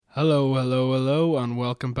Hello, hello, hello, and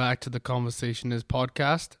welcome back to the Conversation Is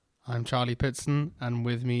podcast. I'm Charlie Pitson, and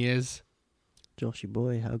with me is... Joshy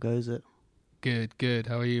boy, how goes it? Good.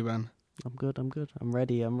 How are you, man? I'm good. I'm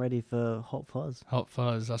ready for Hot Fuzz. Hot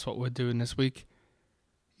Fuzz, that's what we're doing this week.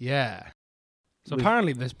 Yeah. So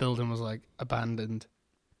apparently this building was, abandoned.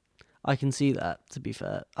 I can see that, to be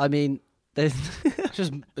fair. I mean, there's... it's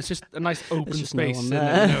just a nice open space. No one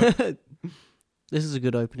there. This is a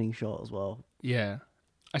good opening shot as well. Yeah.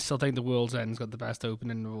 I still think The World's End's got the best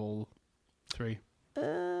opening of all three.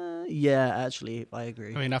 Yeah, actually, I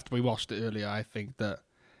agree. I mean, after we watched it earlier, I think that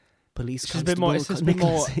Police it's just a bit more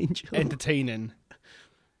entertaining.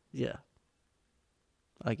 Yeah.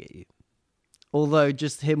 I get you. Although,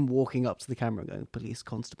 just him walking up to the camera and going, Police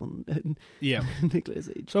Constable and Yeah. Nicholas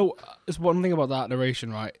Angel. So, there's one thing about that narration,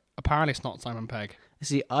 right? Apparently it's not Simon Pegg.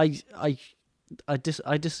 See, I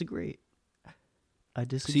disagree.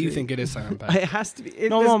 So you think it is Simon Pegg? It has to be.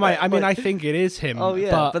 No, mate. I mean, I think it is him. Oh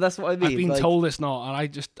yeah, but that's what I mean. I've been told it's not, and I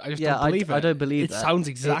just don't believe it. I don't believe it. that. It sounds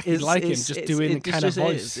exactly like him, just doing the kind of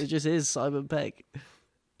voice. It just is Simon Pegg.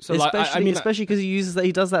 So, especially because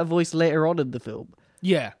he does that voice later on in the film.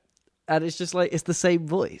 Yeah, and it's just it's the same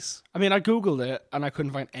voice. I mean, I googled it and I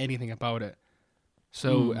couldn't find anything about it.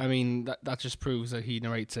 So I mean, that just proves that he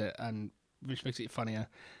narrates it, and which makes it funnier.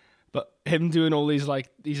 But him doing all these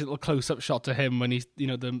little close-up shots of him when he's the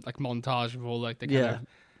montage of all the kind of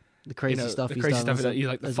the crazy stuff. The crazy stuff that he's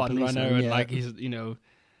the fun runner and he's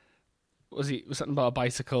was something about a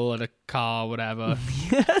bicycle and a car, whatever.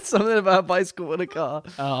 Yeah, something about a bicycle and a car.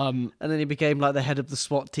 And then he became the head of the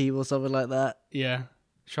SWAT team or something like that. Yeah,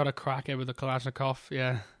 shot a cracker with a Kalashnikov.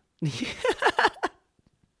 Yeah.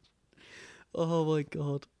 Oh my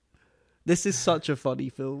god. This is such a funny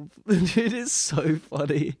film. It is so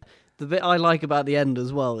funny. The bit I like about the end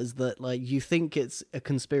as well is that you think it's a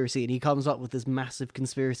conspiracy, and he comes up with this massive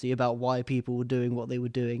conspiracy about why people were doing what they were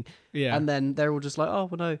doing. Yeah. And then they're all just like, oh,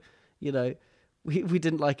 well, no, we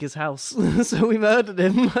didn't like his house, so we murdered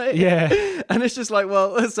him. Yeah. And it's just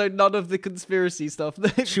well, so none of the conspiracy stuff.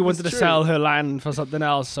 She wanted to sell her land for something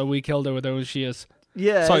else, so we killed her with our own shears.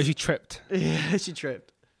 Yeah. Sorry, she tripped. Yeah, she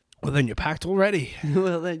tripped. Well, then you're packed already.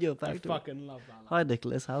 Well, then you're packed. I fucking love that. Hi,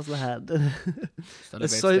 Nicholas. How's the hand?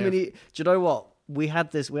 There's so many. Do you know what? We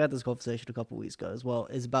had this conversation a couple of weeks ago as well.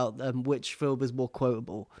 Is about which film is more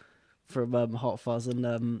quotable from Hot Fuzz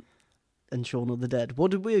and Shaun of the Dead.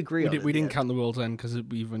 What did we agree on? We didn't count The World's End because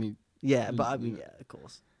we've only. Yeah, but I mean, yeah, of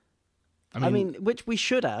course. I mean, which we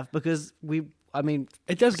should have because it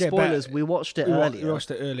does get spoilers. better. We watched it earlier. We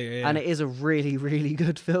watched it earlier, yeah. And it is a really, really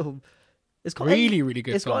good film. It's got really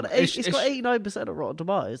good. It's got 89% of Rotten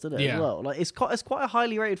Tomatoes, doesn't it? Yeah. As well, it's quite a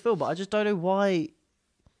highly rated film, but I just don't know why.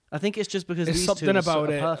 I think it's just because there's these something two about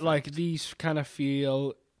are it. perfect. These kind of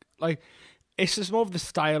feel it's just more of the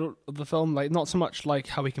style of the film. Not so much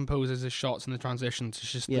how he composes his shots and the transitions.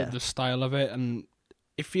 It's just the style of it, and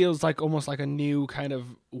it feels almost like a new kind of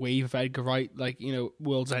wave of Edgar Wright.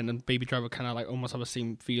 World's End and Baby Driver kind of almost have the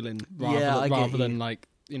same feeling, rather than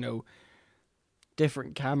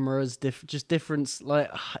different cameras, just different.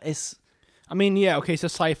 It's. I mean, yeah, okay, it's a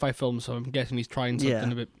sci-fi film, so I'm guessing he's trying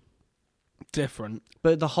something a bit different.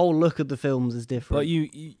 But the whole look of the films is different. But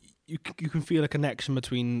you can feel a connection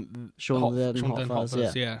between Shaun of the Dead and Hot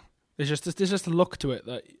Fuzz. Yeah. There's just a look to it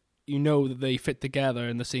that that they fit together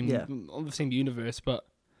in the same universe, but.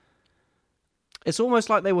 It's almost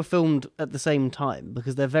like they were filmed at the same time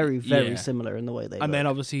because they're very, very similar in the way they look. And then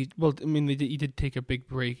obviously, he did take a big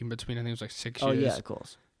break in between. I think it was 6 years. Oh yeah, of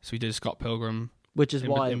course. So he did Scott Pilgrim, which is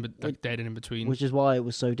why Dead in between. Which is why it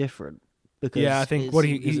was so different. Because I think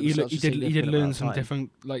he did learn some different.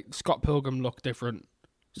 Scott Pilgrim looked different,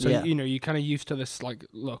 so you're kind of used to this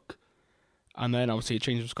look, and then obviously it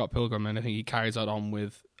changed with Scott Pilgrim, and I think he carries that on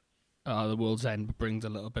with The World's End, but brings a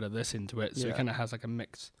little bit of this into it, so it kind of has a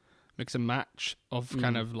mix and match of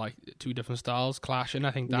kind of two different styles clashing. I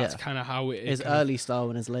think that's kind of how it is. His early style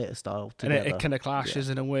and his later style together. And it kind of clashes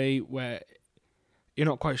in a way where you're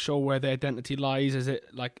not quite sure where the identity lies. Is it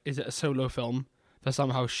a solo film that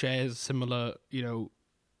somehow shares similar,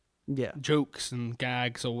 jokes and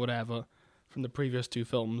gags or whatever from the previous two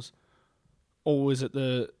films, or is it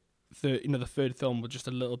the third film with just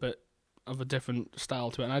a little bit of a different style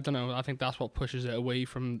to it? And I don't know. I think that's what pushes it away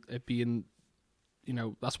from it being.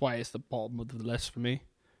 That's why it's the bottom of the list for me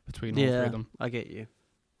between all three of them. I get you.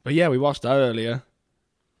 But yeah, we watched that earlier.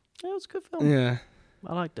 Yeah, it was a good film. Yeah.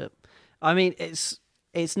 I liked it. I mean, it's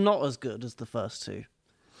not as good as the first two,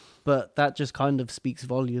 but that just kind of speaks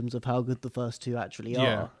volumes of how good the first two actually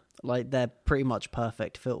are. They're pretty much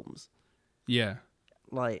perfect films. Yeah.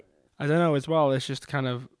 I don't know as well. It's just kind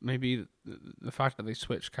of maybe the fact that they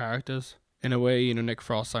switch characters in a way. You know, Nick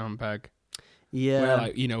Frost, Simon Pegg. Yeah. Where,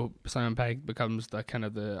 like, you know, Simon Pegg becomes the kind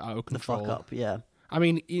of the out of control. The fuck up, yeah. I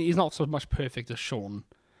mean, he's not so much perfect as Sean,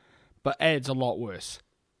 but Ed's a lot worse.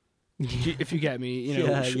 If you get me, you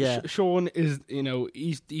know, Sean is, you know,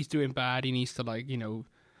 he's doing bad. He needs to, like, you know,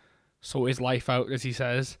 sort his life out, as he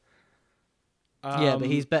says. But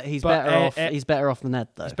he's better off than Ed,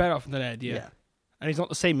 though. He's better off than Ed, yeah. And he's not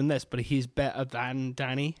the same in this, but he's better than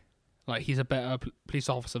Danny. Like, he's a better police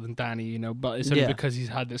officer than Danny, you know, but it's only because he's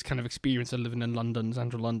had this kind of experience of living in London,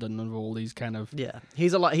 central London, and all these kind of... Yeah,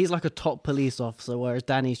 he's like a top police officer, whereas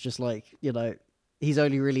Danny's just like, you know, he's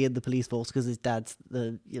only really in the police force because his dad's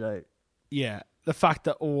the, you know... Yeah, the fact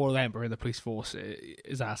that all of them are in the police force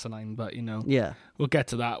is asinine, but, you know, we'll get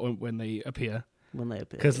to that when they appear.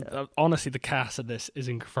 Because honestly, the cast of this is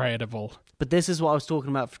incredible. But this is what I was talking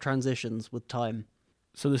about for transitions with time.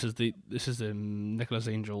 So this is the Nicholas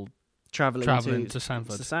Angel traveling to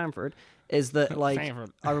Sanford. To Sanford is that, like,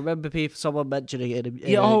 I remember someone mentioning it in a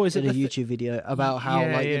YouTube video about how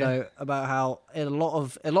you know, about how in a lot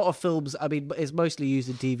of films, I mean, it's mostly used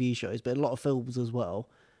in TV shows, but in a lot of films as well.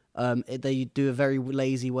 They do a very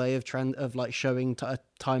lazy way of like showing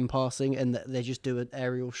time passing, and they just do an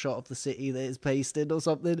aerial shot of the city that it's based in or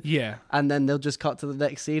something. Yeah, and then they'll just cut to the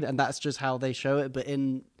next scene, and that's just how they show it. But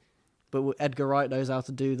Edgar Wright knows how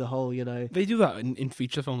to do the whole, you know. They do that in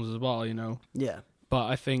feature films as well, you know. Yeah. But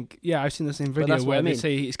I think, I've seen the same video where they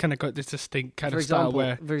say it's kind of got this distinct kind of style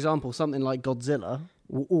where... For example, something like Godzilla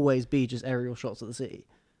will always be just aerial shots of the city.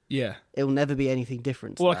 Yeah. It will never be anything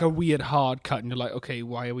different. Or like a weird hard cut, and you're like, okay,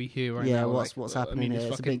 why are we here right now? Yeah, what's happening here?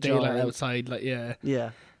 It's fucking daylight outside, like, Yeah.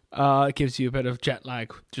 It gives you a bit of jet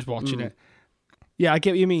lag just watching it. Yeah, I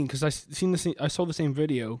get what you mean, because I saw the same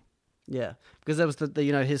video. Yeah, because there was the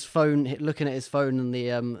you know, his phone, looking at his phone and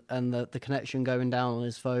the connection going down on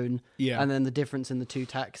his phone. Yeah, and then the difference in the two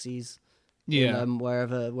taxis. Yeah,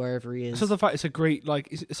 wherever he is. So the fact it's a great, like,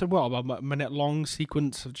 it's about a minute long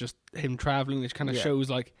sequence of just him traveling, which kind of shows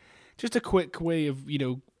like just a quick way of, you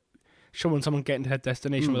know, showing someone getting to their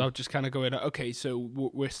destination without just kind of going, okay, so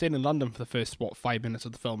we're staying in London for the first 5 minutes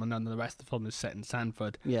of the film, and then the rest of the film is set in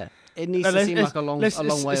Sanford. Yeah, it needs to seem like a long way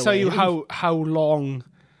away. Let's tell you how long.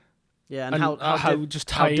 Yeah, and how just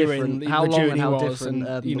tiring how the long journey and how was, different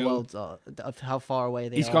and the worlds are, of how far away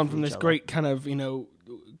they are. He's gone from this other. Great kind of, you know,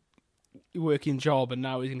 working job, and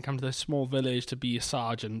now he's going to come to this small village to be a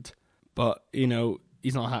sergeant, but, you know,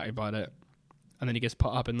 he's not happy about it. And then he gets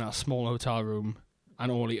put up in that small hotel room,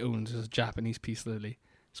 and all he owns is a Japanese peace lily.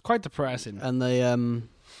 It's quite depressing. And the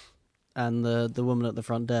woman at the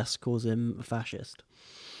front desk calls him a fascist.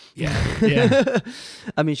 Yeah.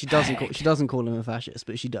 I mean, she doesn't call him a fascist,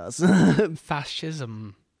 but she does.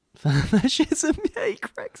 Fascism. Fascism. Yeah, he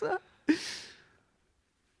cracks up.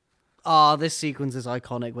 This sequence is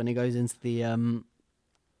iconic when he goes into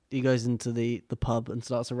the pub and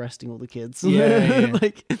starts arresting all the kids. Yeah.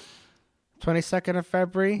 Like 22nd of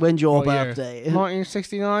February. When's your birthday?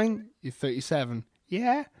 1969. You're 37.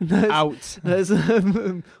 Yeah. Out.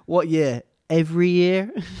 What year? Every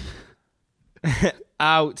year.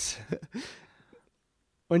 Out.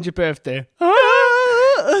 When's your birthday?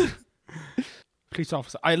 Police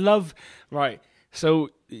officer. I love... Right. So,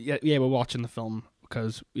 yeah, we're watching the film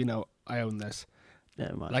because, you know, I own this.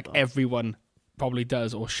 Yeah, like everyone probably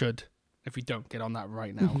does or should. If we don't, get on that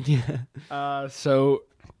right now. Yeah. So,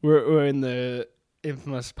 we're in the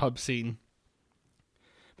infamous pub scene.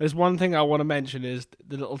 There's one thing I want to mention is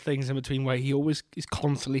the little things in between where he always is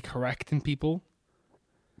constantly correcting people.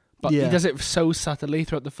 But he does it so subtly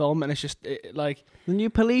throughout the film, and it's just like... The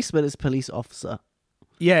new policeman is police officer.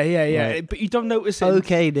 Yeah. Right. But you don't notice it.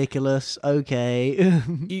 Okay, Nicholas, okay.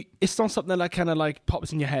 It's not something that kind of like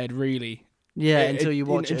pops in your head, really. Yeah, until you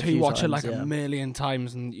watch it it like a million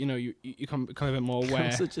times, and, you know, you become a bit more aware. Can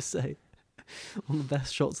I also just say, one of the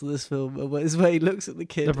best shots of this film is where he looks at the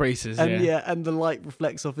kid. The braces, and and the light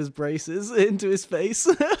reflects off his braces into his face.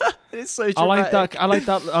 It's so dramatic. I like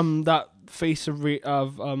that face of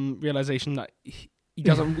realization that he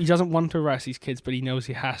doesn't want to arrest these kids, but he knows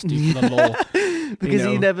he has to for the law. Because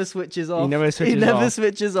he never switches off. He never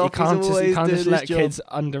switches off. He can't just let kids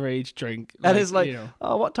underage drink. And it's like,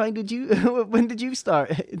 what time did you... When did you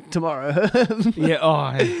start? Tomorrow. Yeah,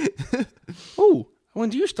 oh, when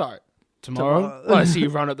do you start? Tomorrow. Well, I see you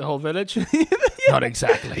run at the whole village. Not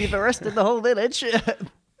exactly. You've arrested the whole village.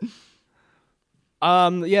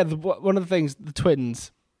 One of the things, the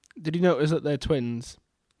twins. Did you notice that they're twins?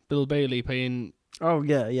 Bill Bailey playing... Oh,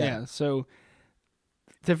 yeah. So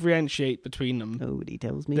differentiate between them. Nobody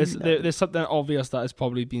tells me. There's something obvious that has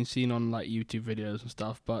probably been seen on like YouTube videos and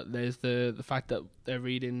stuff, but there's the fact that they're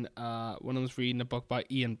reading. One of them's reading a book by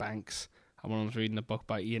Ian Banks, and one of them's reading a book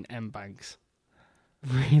by Ian M. Banks.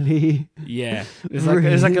 Really? Yeah. There's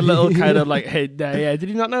like a little kind of like hint there. Yeah. Did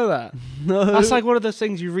you not know that? No. That's like one of those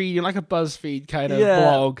things you read in like a BuzzFeed kind of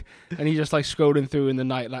blog, and you're just like scrolling through in the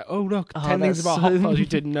night, like, oh look, 10 things about Hot Fuzz you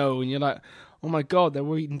didn't know, and you're like, oh my god, they're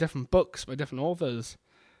reading different books by different authors,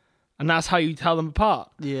 and that's how you tell them apart.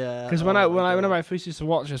 Yeah. Because whenever I first used to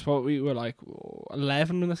watch this, we were like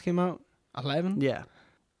 11 when this came out. 11. Yeah.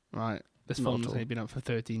 Right. This film's only been out for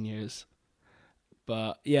 13 years,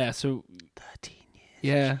 but yeah, so 13.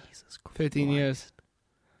 Yeah, Jesus Christ. 13 years.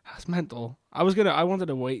 That's mental. I wanted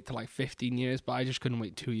to wait till like 15 years, but I just couldn't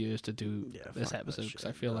wait 2 years to do this episode because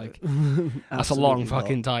I feel like that's a long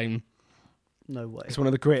fucking time. No way. It's one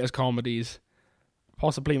of the greatest comedies,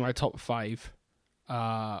 possibly my top 5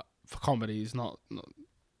 for comedies. Not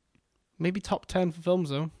maybe top 10 for films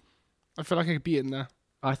though. I feel like I could be in there.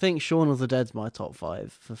 I think Shaun of the Dead's my top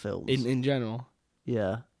 5 for films in general.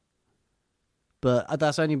 Yeah. But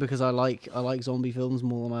that's only because I like zombie films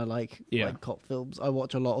more than I like cop films. I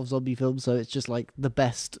watch a lot of zombie films, so it's just like the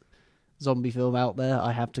best zombie film out there.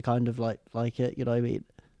 I have to kind of like it, you know what I mean?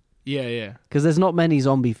 Yeah, yeah. Because there's not many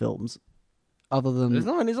zombie films, other than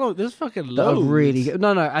there's fucking loads. That are really good.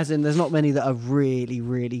 No, as in there's not many that are really,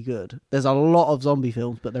 really good. There's a lot of zombie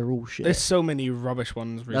films, but they're all shit. There's so many rubbish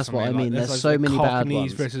ones. Recently. That's what I mean. Like, there's so many bad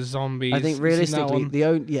ones. Versus zombies. I think realistically, the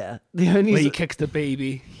only where he kicks the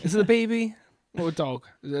baby. Is it a baby? Or a dog?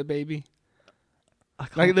 Is it a baby?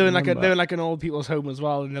 Like they're in like an old people's home as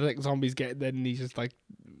well, and they're like zombies get there, and he's just like.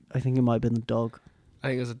 I think it might have been the dog. I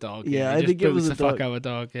think it was a dog. Yeah, I think it was the fuck out of a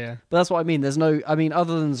dog. Yeah, but that's what I mean. There's no. I mean,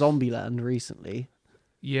 other than Zombieland recently.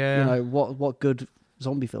 Yeah. You know what good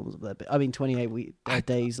zombie films have there been? I mean, 28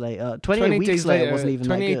 days later. 28 weeks later wasn't even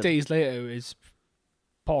that good. 28 Days Later is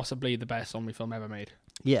possibly the best zombie film ever made.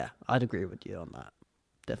 Yeah, I'd agree with you on that.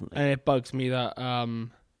 Definitely. And it bugs me that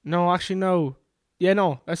no, actually no. Yeah,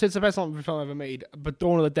 no. I said it's the best zombie film ever made, but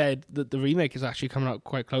Dawn of the Dead, the remake is actually coming out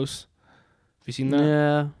quite close. Have you seen that?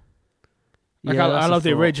 Yeah. Like I love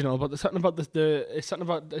the original, but there's something about it's something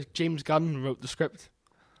about James Gunn wrote the script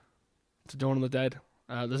to Dawn of the Dead,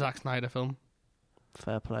 the Zack Snyder film.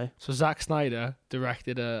 Fair play. So Zack Snyder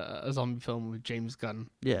directed a zombie film with James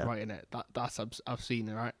Gunn writing it. That's I've seen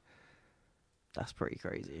it, right? That's pretty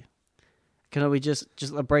crazy. Can we just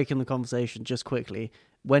a break in the conversation just quickly?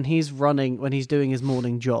 When he's doing his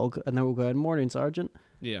morning jog, and they're all going, "Morning, Sergeant."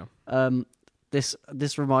 Yeah.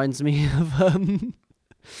 This reminds me of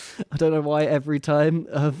I don't know why every time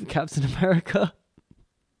of Captain America.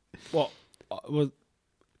 What?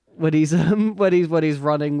 When he's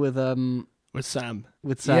running with Sam.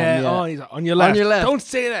 With Sam. Yeah. Oh, he's on your left. On your left. Don't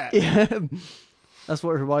say that. Yeah. That's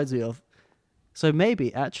what it reminds me of. So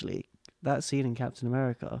maybe actually that scene in Captain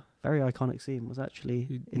America, very iconic scene, was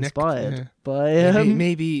actually inspired by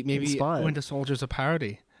maybe inspired. Winter Soldier's a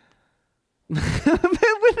parody.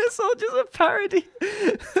 Winter Soldier's a parody.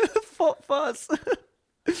 Fuzz.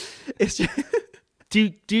 It's just...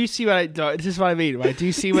 Do you see what I do? This is what I mean, right? Do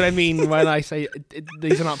you see what I mean when I say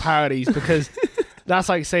these are not parodies? Because that's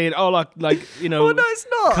like saying, oh look, like, you know, well, no, it's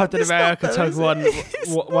not. Captain America took one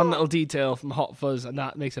one little detail from Hot Fuzz, and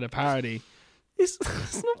that makes it a parody. It's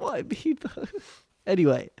not what I mean, though.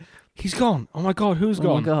 Anyway, he's gone. Oh my god, who's gone?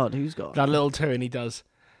 Oh my god, who's gone? That little turn he does.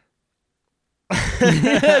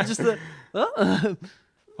 Yeah, just the. Why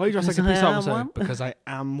are you dressed like a police officer? Because I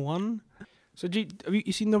am one. So have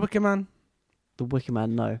you seen The Wicker Man? The Wicker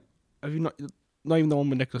Man, no. Have you not even the one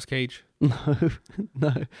with Nicolas Cage? No.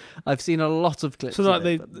 I've seen a lot of clips. So like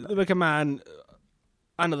the Wicker Man,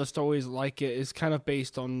 and other stories like it is kind of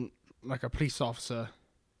based on like a police officer.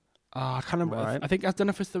 I can't remember. Right. I think I don't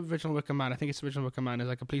know if it's the original Wicker Man. I think it's the original Wicker Man is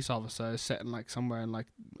like a police officer sitting like somewhere in like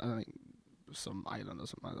I think some island or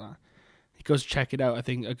something like that. He goes to check it out. I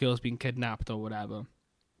think a girl's been kidnapped or whatever.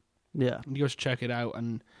 Yeah. He goes to check it out,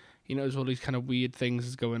 and he knows all these kind of weird things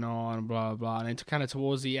is going on, and blah, blah, blah. And then kind of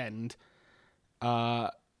towards the end,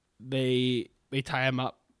 they tie him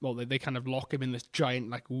up. Well, they kind of lock him in this giant,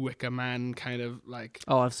 like, Wicker Man kind of, like...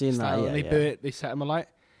 Oh, I've seen style, that, yeah. And they set him alight.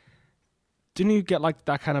 Didn't you get, like,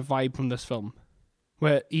 that kind of vibe from this film?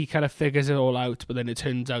 Where he kind of figures it all out, but then it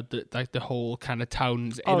turns out that, like, the whole kind of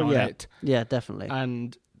town's in on it. Yeah, definitely.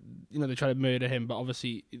 And, you know, they try to murder him, but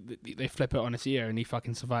obviously they flip it on his ear and he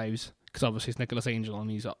fucking survives. Because obviously it's Nicholas Angel and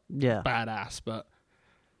he's badass, but,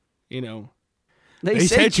 you know... They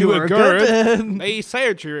said you were good. They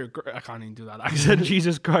said you were good. I can't even do that accent.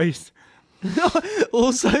 Jesus Christ.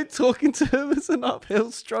 Also, talking to him is an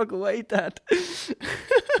uphill struggle, eh, Dad?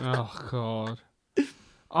 Oh God.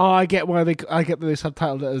 Oh, I get why they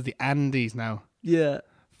subtitled it as the Andes now. Yeah.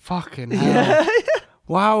 Fucking hell. Yeah.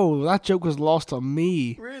 Wow, that joke was lost on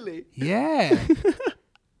me. Really? Yeah.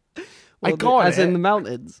 Well, I got it. As in the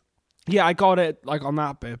mountains. Yeah, I got it like on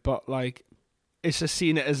that bit, but like it's just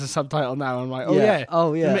seeing it as a subtitle now. I'm like,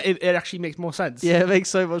 oh yeah. It actually makes more sense. Yeah, it makes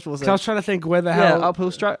so much more sense. I was trying to think where the hell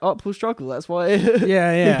uphill struggle. That's why.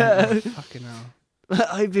 Yeah. Oh, fucking hell.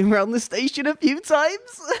 I've been around the station a few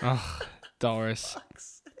times. Oh, Doris.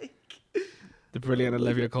 The brilliant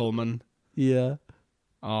Olivia Colman. Yeah.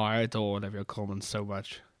 Oh, I adore Olivia Colman so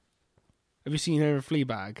much. Have you seen her in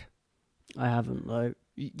Fleabag? I haven't, though.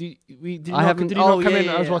 Did you not come in?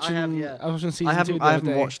 I was watching season 2. I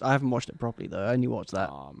haven't watched it properly though. I only watched that.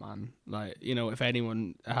 Oh man, like if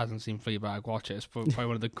anyone hasn't seen Fleabag, watch it. It's probably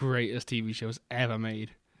one of the greatest TV shows ever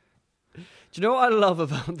made. Do you know what I love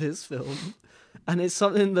about this film? And it's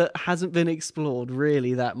something that hasn't been explored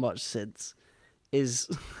really that much since. Is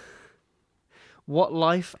what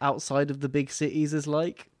life outside of the big cities is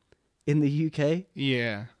like in the UK.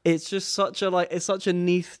 Yeah. It's just such a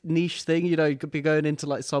niche thing, you could be going into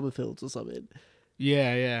like Summerfields or something.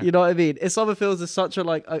 Yeah. You know what I mean? Summerfields is such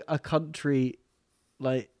a country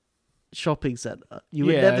like shopping centre. You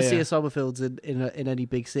would never see a Summerfields in any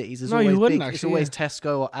big cities. It's you wouldn't actually. It's always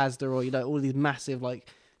Tesco or Asda or all these massive like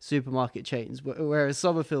supermarket chains. Whereas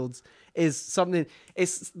Summerfields is something.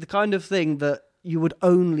 It's the kind of thing that you would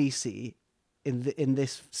only see in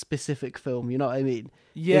this specific film, you know what I mean?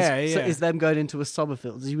 Is them going into a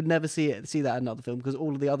Summerfields. You would never see that in another film because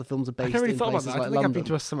all of the other films are based in places like London. I don't think I've been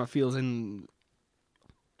to a Summerfields in,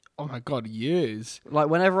 oh my God, years. Like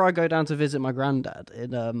whenever I go down to visit my granddad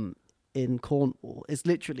in Cornwall, it's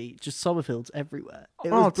literally just Summerfields everywhere.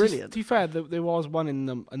 It was brilliant. To be fair, there was one in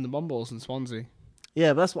the Mumbles in Swansea.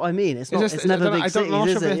 Yeah, but that's what I mean. It's never big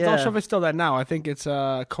cities, is it? I'm not sure if it's still there now. I think it's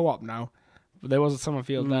a co-op now. But there was a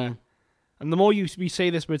Summerfield there. And the more we say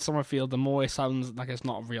this with Summerfield, the more it sounds like it's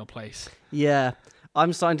not a real place. Yeah.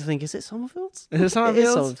 I'm starting to think, is it Summerfields? Is it Summerfields? It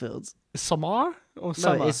is Summerfields. Summer or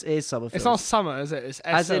summer? No, it is Summerfields. It's not summer, is it? It's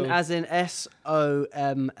as in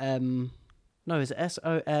SOMM. No, is it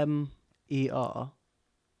SOMER?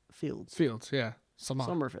 Fields. Fields, yeah.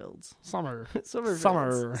 Summerfields.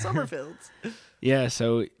 Summerfields. Yeah,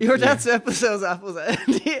 so... Your dad's episode's apples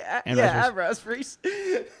and raspberries.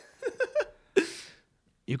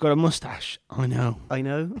 You've got a mustache. I know.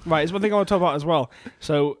 Right, it's one thing I want to talk about as well.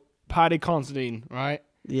 So, Paddy Considine, right?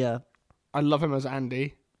 Yeah. I love him as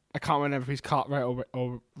Andy. I can't remember if he's Cartwright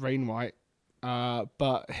or Rainwright.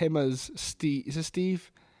 But him as Steve... Is it Steve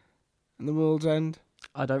in The World's End?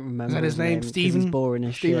 I don't remember. Is that his name? Stephen? He's boring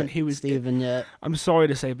as Stephen, shit. He was Stephen, yeah. I'm sorry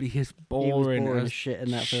to say, but he's boring, as shit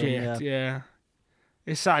in that film, yeah.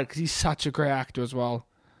 It's sad because he's such a great actor as well.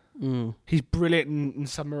 He's brilliant in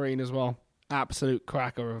Submarine as well. Absolute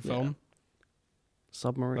cracker of a film.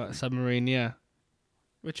 Submarine, yeah.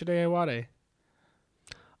 Richard Ayoade.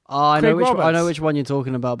 I know which one you're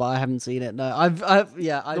talking about, but I haven't seen it. No,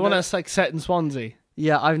 the one that's like set in Swansea.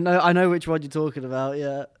 Yeah, I know which one you're talking about.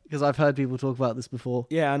 Yeah, because I've heard people talk about this before.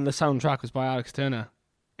 Yeah, and the soundtrack was by Alex Turner.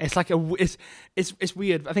 It's like it's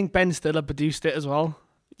weird. I think Ben Stiller produced it as well.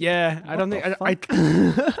 Yeah, I don't think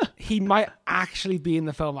he might actually be in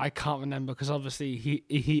the film. I can't remember because obviously he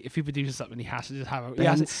if he produces something, he has to just have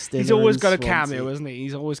it. He's always got a cameo, isn't he?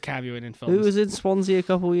 He's always cameoing in films. Who was in Swansea a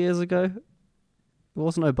couple of years ago? It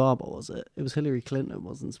wasn't Obama, was it? It was Hillary Clinton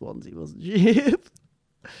was in Swansea, wasn't she?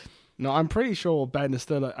 No, I'm pretty sure Ben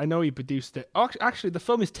Stiller. I know he produced it. Actually, the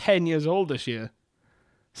film is 10 years old this year,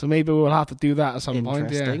 so maybe we'll have to do that at some point.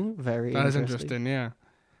 Interesting, yeah. Very. That is interesting. Yeah.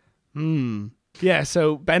 Yeah,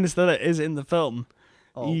 so Ben Stiller is in the film.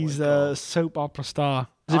 Oh, he's a soap opera star.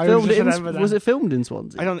 Was it filmed in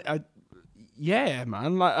Swansea? Yeah,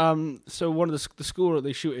 man. Like, so one of the school that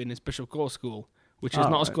they shoot in is Bishop Gore School, which is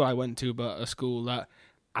not a school I went to, but a school that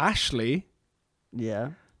Ashley,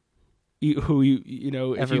 yeah, who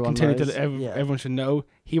if everyone you continue knows. Everyone should know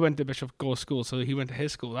he went to Bishop Gore School, so he went to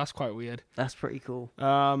his school. That's quite weird. That's pretty cool.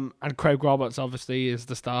 And Craig Roberts obviously is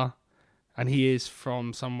the star. And he is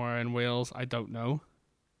from somewhere in Wales. I don't know.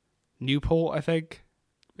 Newport, I think.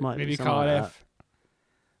 Maybe Cardiff. Like,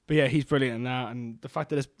 but yeah, he's brilliant in that. And the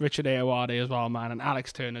fact that it's Richard Ayoade as well, man, and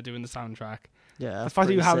Alex Turner doing the soundtrack. Yeah, the fact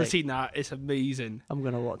that you haven't seen that is amazing. I'm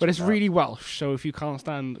going to watch it. But it's really Welsh, so if you can't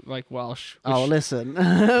stand like Welsh... listen.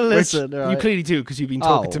 Listen, right. You clearly do, because you've been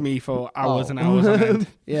talking to me for hours and hours on end.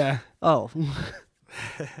 Yeah. Oh.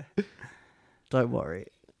 Don't worry.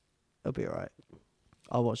 It'll be alright.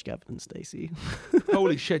 I'll watch Gavin and Stacey.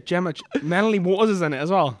 Holy shit, Gemma. Melanie Waters is in it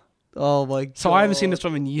as well. Oh my god! So I haven't seen this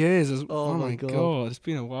film in years. Oh my god, it's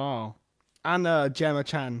been a while. And Gemma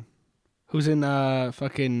Chan, who's in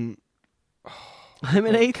fucking. I'm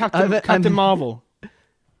an Captain Marvel.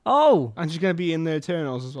 Oh, and she's gonna be in the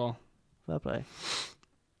Eternals as well. Fair play.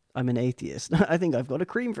 I'm an atheist. I think I've got a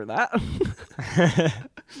cream for that.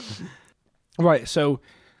 Right, so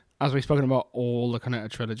as we've spoken about all the Cornetto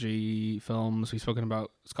trilogy films, we've spoken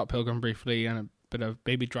about Scott Pilgrim briefly and a bit of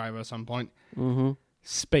Baby Driver at some point. Mm-hmm.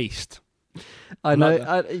 Spaced. I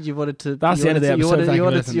know. You wanted to. That's the end of the episode. You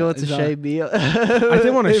wanted to shame me. I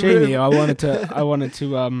didn't want to shame you. I wanted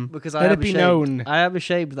to. Because let it be known. I am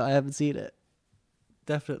ashamed that I haven't seen it.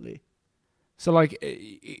 Definitely. So, like,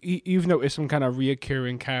 you've noticed some kind of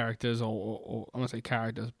reoccurring characters, or I won't say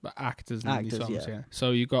characters, but actors in these films. Yeah.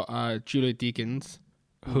 So you got Julia Deakins,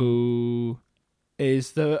 who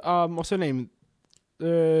is the what's her name?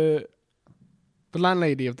 The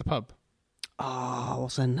landlady of the pub. Oh,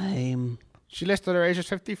 what's her name? She listed her age as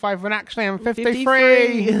 55 when actually I'm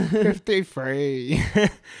 53. 53.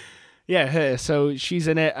 Yeah, her. So she's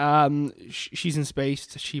in it. She's in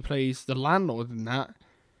Spaced. She plays the landlord in that,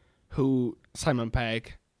 who Simon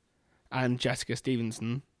Pegg and Jessica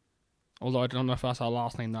Stevenson. Although I don't know if that's her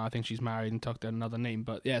last name now. I think she's married and took another name.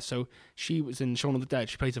 But yeah, so she was in Shaun of the Dead.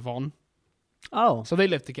 She plays Yvonne. Oh. So they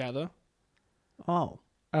live together. Oh.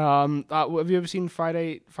 Have you ever seen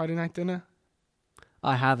Friday Night Dinner?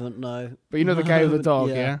 I haven't, no. But you know the guy with the dog,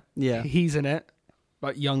 yeah? Yeah. He's in it,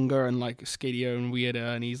 but younger and like skinnier and weirder,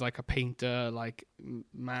 and he's like a painter, like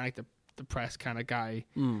manic depressed kind of guy.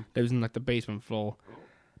 Lives in like the basement floor.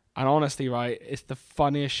 And honestly, right, it's the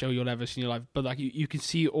funniest show you'll ever see in your life. But like you can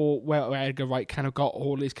see where Edgar Wright kind of got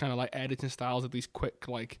all these kind of like editing styles of these quick,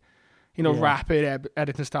 like, rapid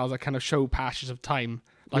editing styles that kind of show passages of time,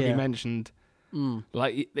 like you mentioned.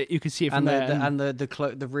 Like you can see it from there, and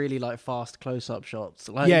the really like fast close-up shots.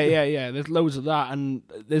 Like, yeah. There's loads of that, and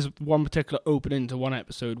there's one particular opening to one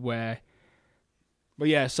episode where. But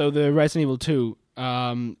yeah, so the Resident Evil 2,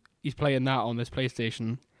 he's playing that on this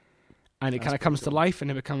PlayStation, and it kind of comes to life, and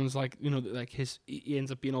it becomes like like he ends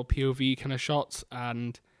up being all POV kind of shots,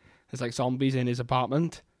 and there's like zombies in his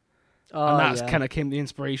apartment, and that's kind of came the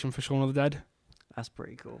inspiration for Shaun of the Dead. That's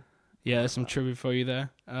pretty cool. Yeah, there's some trivia for you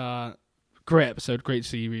there. Great episode, great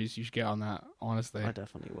series. You should get on that, honestly. I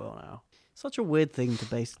definitely will now. Such a weird thing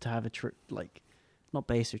to have not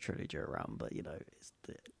base a trilogy around, but it's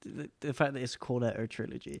the fact that it's a Cornetto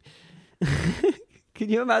trilogy. Can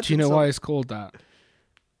you imagine? Do you know why it's called that?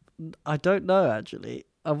 I don't know, actually.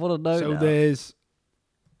 I want to know. So now.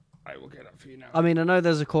 I will get up for you now. I mean, I know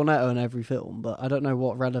there's a Cornetto in every film, but I don't know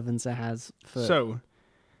what relevance it has for. So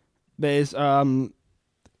there's a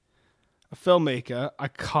filmmaker, I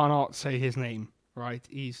cannot say his name, right?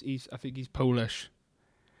 I think he's Polish,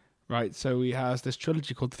 right? So he has this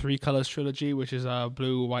trilogy called Three Colors Trilogy, which is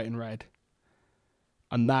blue, white, and red.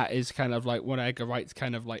 And that is kind of like one of Edgar Wright's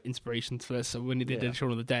kind of like inspirations for this. So when they did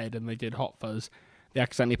Shaun of the Dead and they did Hot Fuzz, they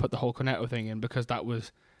accidentally put the whole Cornetto thing in because that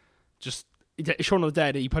was just Shaun of the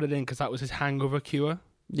Dead. He put it in because that was his hangover cure.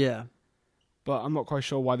 Yeah, but I'm not quite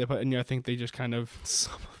sure why they put it in here. I think they just kind of.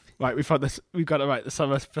 Right, we found this. We've got it right. The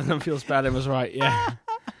summer feels bad. It was right. Yeah.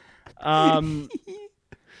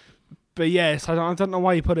 But yes, I don't know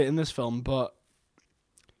why he put it in this film, but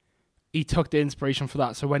he took the inspiration for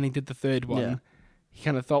that. So when he did the third one, he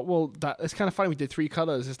kind of thought, well, it's kind of funny. We did Three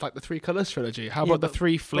Colors. It's like the Three Colors trilogy. How about the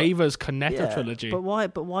Three Flavors Cornetto trilogy? But why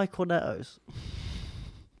Cornettos?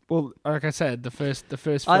 Well, like I said, the first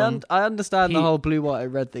film. I understand the whole blue, white,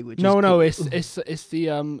 and red thing. Which it's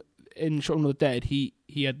the in Shaun of the Dead, he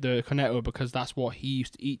had the Cornetto because that's what he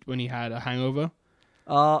used to eat when he had a hangover.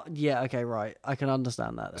 Yeah, okay, right. I can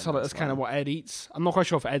understand that. Then. So that's kind of what Ed eats. I'm not quite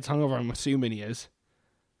sure if Ed's hungover. I'm assuming he is.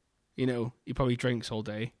 He probably drinks all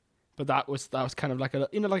day. But that was kind of like a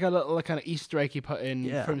little kind of Easter egg he put in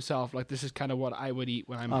for himself. Like, this is kind of what I would eat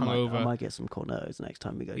when I'm hungover. I might get some Cornettos next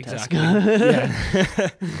time we go exactly. Tesco. Yeah.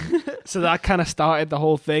 So that kind of started the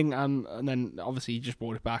whole thing, and then obviously he just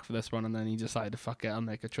brought it back for this one, and then he decided to fuck it and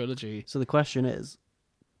make a trilogy. So the question is,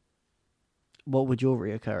 what would your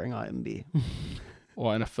reoccurring item be?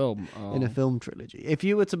 Or in a film? In a film trilogy. If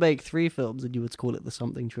you were to make 3 films and you would call it the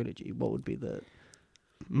something trilogy, what would be the...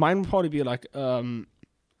 Mine would probably be like...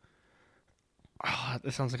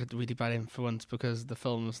 this sounds like a really bad influence because the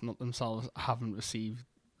films themselves haven't received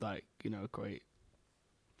great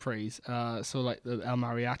praise. So like the El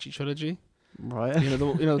Mariachi trilogy, right?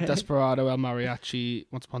 Desperado, El Mariachi,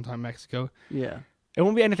 Once Upon a Time in Mexico. Yeah, it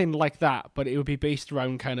won't be anything like that, but it would be based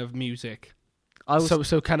around kind of music.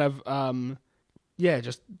 So kind of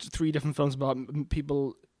just 3 different films about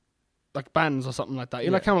people like bands or something like that.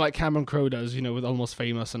 You know, kind of like Cameron Crowe does, you know, with Almost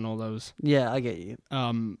Famous and all those. Yeah, I get you.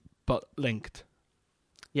 But linked.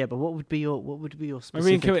 Yeah, but what would be your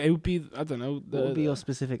specific? I mean, it would be, I don't know. What would be your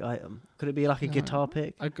specific item? Could it be like a guitar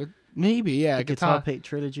pick? Maybe, yeah. A guitar pick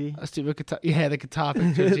trilogy. Let's do a guitar. Yeah, the guitar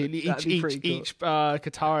pick trilogy. each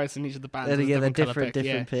guitarist in each of the bands. They're different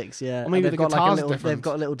picks. Yeah, Or maybe the guitars different. They've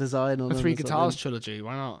got a little design on the them. Three Guitars trilogy.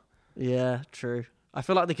 Why not? Yeah, true. I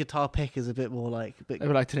feel like the guitar pick is a bit more like. Maybe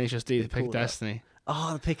like Tenacious D, the Pick of Destiny.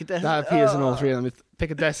 Oh, the Pick of Destiny. That appears in all three of them.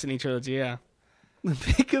 Pick of Destiny trilogy. Yeah. The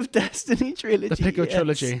Pick of Destiny trilogy. The Pick of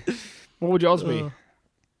trilogy. What would yours be?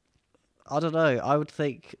 I don't know. I would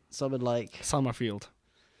think something like Summerfield.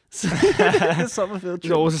 Summerfield.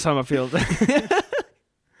 It's always a Summerfield.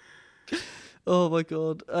 Oh my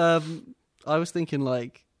god. I was thinking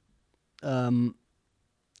like,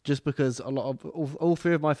 just because a lot of all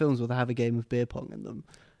three of my films will have a game of beer pong in them,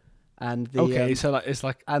 and so like it's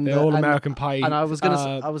like and the All American Pie. And I was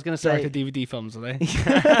gonna say DVD films, are they?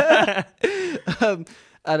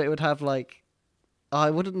 And it would have like, I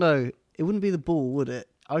wouldn't know. It wouldn't be the ball, would it?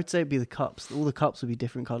 I would say it'd be the cups. All the cups would be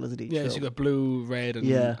different colours in each film. So you got blue, red,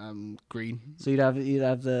 and green. So you'd have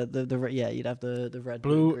the red,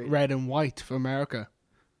 blue, red, and white for America.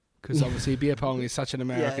 Because obviously beer pong is such an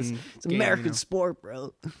American it's American sport,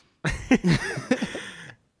 bro.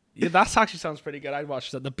 Yeah, that actually sounds pretty good. I'd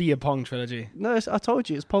watch that. The beer pong trilogy. No, I told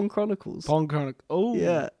you, it's Pong Chronicles. Pong Chronicles. Oh,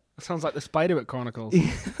 yeah. That sounds like the Spider-Man Chronicles.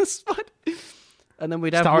 And then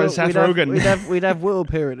we'd have starring Seth Rogen. We'd have Will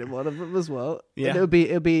appearing in one of them as well. Yeah, and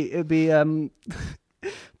it'd be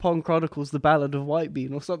Pong Chronicles: The Ballad of White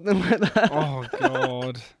Bean or something like that. Oh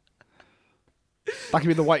god, that could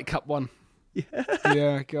be the White Cup one.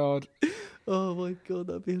 Yeah, god. Oh my god,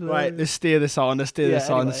 that'd be hilarious. Right, let's steer this on.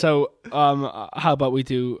 Anyway. So, how about we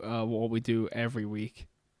do what we do every week,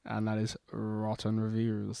 and that is rotten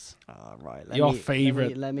reviews. Right. Your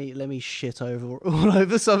favorite. Let me shit all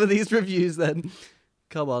over some of these reviews then.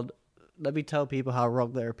 Come on, let me tell people how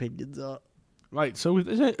wrong their opinions are. Right. So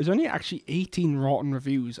there's only actually 18 rotten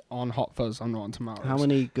reviews on Hot Fuzz on Rotten Tomatoes. How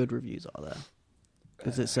many good reviews are there?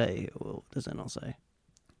 Does it say? Or does it not say?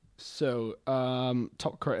 So,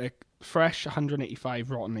 top critic, Fresh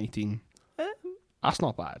 185, rotten 18. That's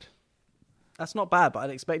not bad. That's not bad, but I'd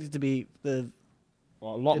expect it to be a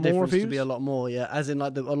lot more reviews. To be a lot more, yeah. As in,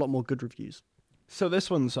 like a lot more good reviews. So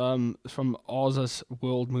this one's from Oz's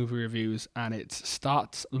World Movie Reviews, and it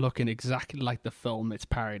starts looking exactly like the film it's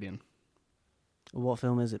parodying. What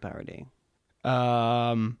film is it parodying?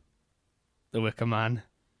 The Wicker Man,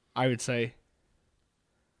 I would say.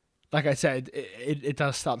 Like I said, it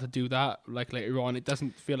does start to do that. Like later on, it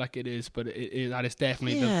doesn't feel like it is, but that is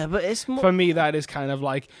definitely but it's more... for me. That is kind of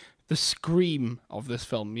like the scream of this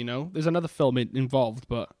film. You know, there's another film involved,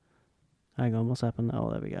 but hang on, what's happened?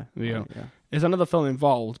 Oh, there we go. Yeah, there's another film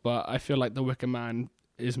involved, but I feel like The Wicker Man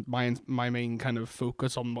is my main kind of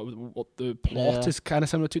focus on what the plot is kind of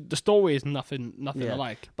similar to. The story is nothing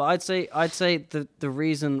alike. But I'd say the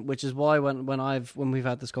reason, which is why when we've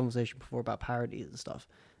had this conversation before about parodies and stuff.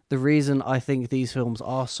 The reason I think these films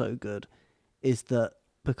are so good is that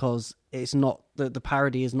because it's not the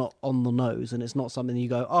parody is not on the nose, and it's not something you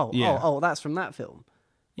go, oh, that's from that film,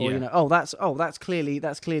 or that's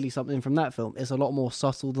clearly something from that film. It's a lot more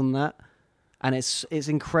subtle than that, and it's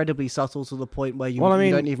incredibly subtle to the point where you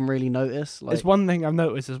don't even really notice. Like, it's one thing I've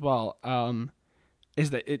noticed as well. Is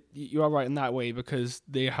that you are right in that way, because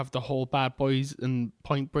they have the whole Bad Boys and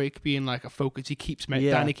Point Break being like a focus.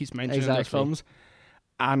 Danny keeps mentioning in those films.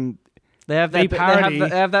 And they have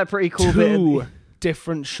that pretty cool two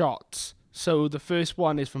different shots. So the first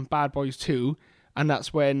one is from Bad Boys 2, and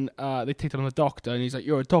that's when they take it on the doctor, and he's like,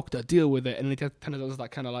 "You're a doctor, deal with it." And they kind of does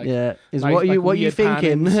that kind of like, is nice, what you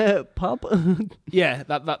thinking, pub? Yeah,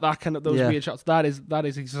 that kind of those weird shots. That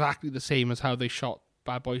is exactly the same as how they shot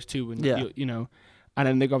Bad Boys 2, and you know, and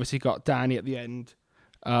then they've obviously got Danny at the end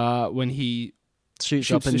when he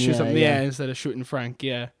shoots up in the air instead of shooting Frank.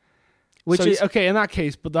 Yeah. Which is okay in that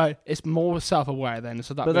case, but it's more self-aware then.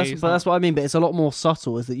 So that's what I mean. But it's a lot more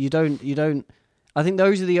subtle. Is that you don't. I think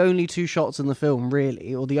those are the only two shots in the film,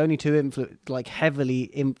 really, or the only two they're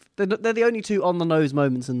the only two on the nose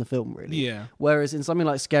moments in the film, really. Yeah. Whereas in something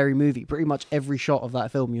like Scary Movie, pretty much every shot of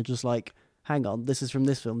that film, you're just like, hang on, this is from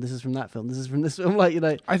this film, this is from that film, this is from this film. Like, you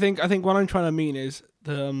know. I think what I'm trying to mean is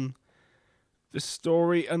the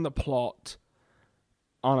story and the plot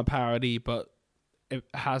on a parody, but it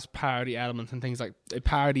has parody elements and things like it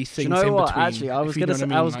parodies things. Do you know in what? between. Actually, I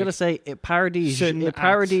was gonna say it parodies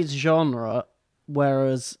genre,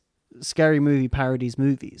 whereas Scary Movie parodies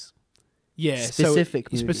movies.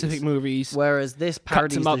 specific movies. Whereas this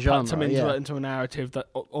parodies the genre. Cuts them into a narrative that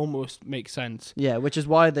almost makes sense. Yeah, which is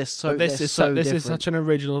why this is such an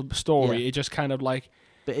original story. It just kind of like...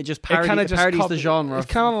 But it just parodies the genre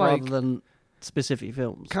rather than specific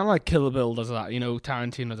films. Kind of like Kill Bill does that,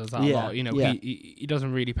 Tarantino does that a lot. He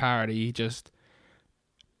doesn't really parody, he just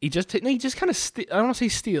kind of I don't want to say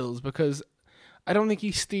steals, because I don't think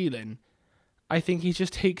he's stealing. I think he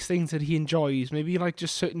just takes things that he enjoys, maybe like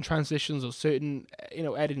just certain transitions or certain,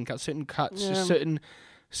 editing cuts, certain cuts, just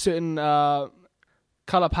certain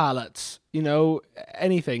color palettes,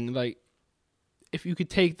 anything. Like, if you could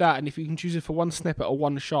take that and if you can choose it for one snippet or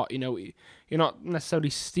one shot, you're not necessarily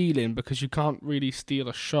stealing, because you can't really steal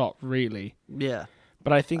a shot, really. Yeah.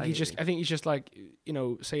 But I think he's just like,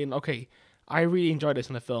 saying, okay, I really enjoyed this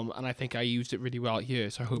in the film, and I think I used it really well here,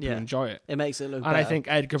 so I hope you enjoy it. It makes it look better. And I think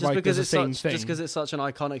Edgar Wright does the same thing. Just because it's such an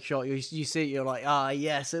iconic shot, you see it, you're like,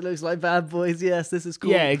 yes, it looks like Bad Boys, yes, this is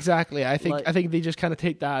cool. Yeah, exactly. I think they just kind of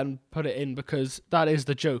take that and put it in, because that is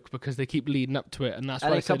the joke, because they keep leading up to it, and that's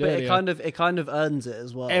what I said earlier. It kind of earns it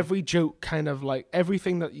as well. Every joke kind of like,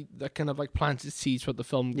 everything that kind of like plants its seeds throughout the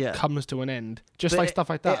film comes to an end. Just like stuff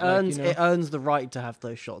like that. It earns the right to have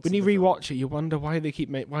those shots. When you rewatch it, you wonder why does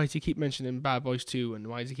he keep mentioning Bad Boys 2, and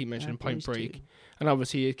why does he keep mentioning Point Break? And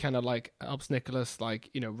obviously it kind of like helps Nicholas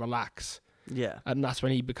relax. Yeah. And that's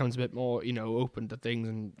when he becomes a bit more, open to things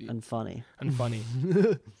and funny.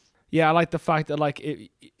 Yeah, I like the fact that like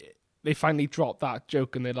they finally dropped that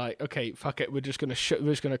joke, and they're like, okay, fuck it, we're just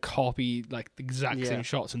gonna copy like the exact same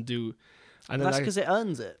shots and do. And that's because it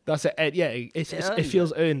earns it. That's it. Yeah, it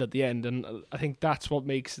feels earned at the end, and I think that's what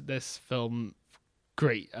makes this film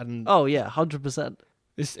great. And 100%.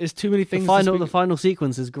 There's too many things. The final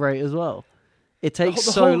sequence is great as well. It takes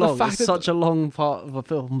so long. It's such a long part of a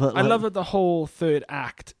film. But I love that the whole third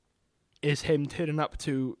act is him turning up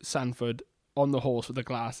to Sanford on the horse with the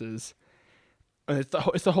glasses. And it's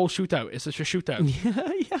the whole shootout. It's such a shootout.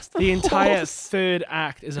 Yeah, yes. The entire third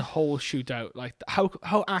act is a whole shootout. Like,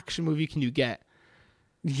 how action movie can you get?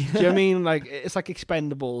 Yeah. Do you know what I mean? Like, it's like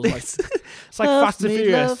Expendables. Like, it's like Fast and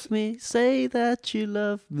Furious. Love me, say that you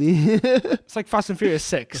love me. It's like Fast and Furious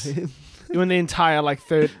 6. When the entire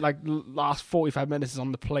last 45 minutes is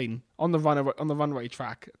on the plane, on the runway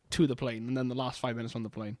track to the plane, and then the last 5 minutes on the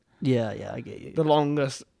plane. Yeah, I get you. The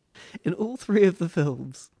longest. In all three of the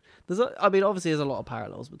films, obviously there's a lot of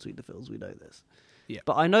parallels between the films. We know this. Yeah.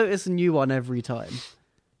 But I notice a new one every time,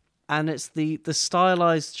 and it's the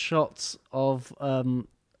stylized shots of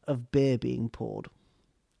beer being poured,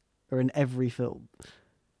 are in every film.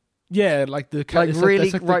 Yeah, like the cameras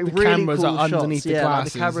cool are underneath shots. the glasses.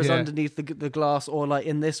 Like the cameras underneath the glass, or like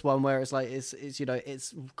in this one where it's like it's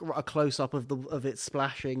a close up of it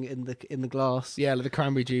splashing in the glass. Yeah, like the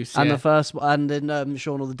cranberry juice. And the first, and in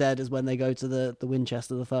Shaun of the Dead is when they go to the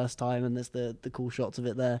Winchester the first time, and there's the cool shots of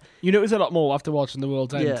it there. You notice a lot more after watching The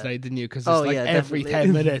World's End today, didn't you? Because every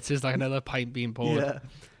 10 minutes is like another pint being poured. Yeah.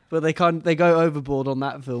 But they go overboard on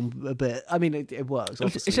that film a bit. I mean, it works.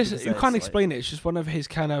 It's just you can't explain it. It's just one of his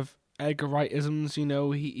kind of Edgar Wright-isms.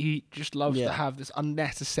 He just loves to have this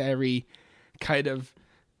unnecessary kind of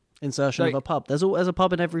insertion of a pub. There's a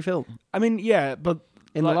pub in every film. I mean, yeah, but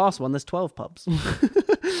in the last one, there's 12 pubs.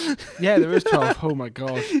 Yeah, there is 12. Oh my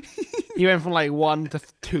god, he went from like 1 to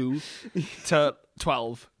 2 to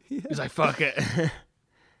 12. Yeah. He's like, fuck it.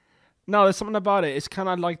 No, there's something about it. It's kind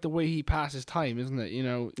of like the way he passes time, isn't it?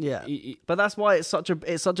 Yeah. But that's why it's such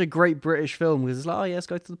a great British film, because it's like, oh yeah, let's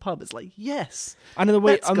go to the pub. It's like, yes. And the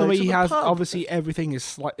way he has, pub. Obviously everything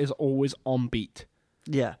is always on beat.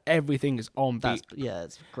 Yeah, everything is on beat.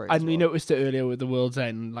 It's great. And we noticed it earlier with The World's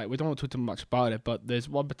End. Like, we don't want to talk too much about it, but there's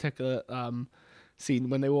one particular scene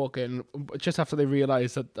when they walk in just after they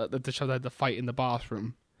realise that they should have the fight in the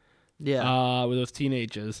bathroom. Yeah, with those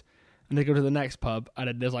teenagers. And they go to the next pub, and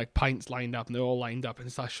then there's like pints lined up, and they're all lined up, and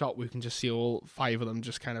it's that shot where you can just see all 5 of them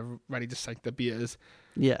just kind of ready to sink their beers.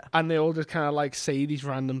 Yeah. And they all just kind of like say these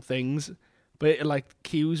random things, but it like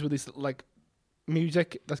cues with this like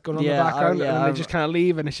music that's going on in the background, and then they just kind of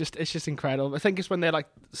leave, and it's just incredible. I think it's when they're like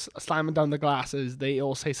slamming down the glasses, they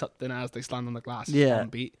all say something as they slam on the glasses on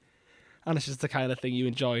beat, and it's just the kind of thing you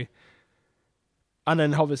enjoy. And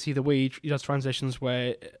then obviously the way he does transitions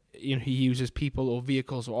where he uses people or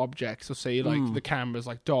vehicles or objects. So say like the camera's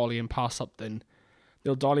like dollying past something,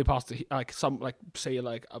 they'll dolly past say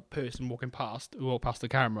a person walking past who walk past the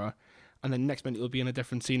camera, and then next minute it'll be in a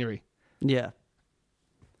different scenery. Yeah,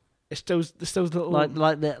 it's those little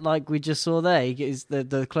like we just saw there. Is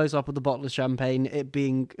the close up of the bottle of champagne, it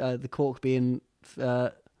being the cork being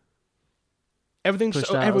everything.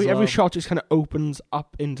 pushed out Every as well. shot just kind of opens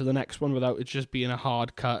up into the next one without it just being a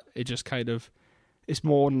hard cut. It just kind of, it's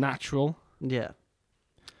more natural. Yeah.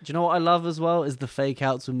 Do you know what I love as well is the fake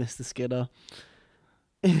outs with Mr. Skinner.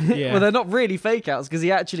 Yeah. Well, they're not really fake outs because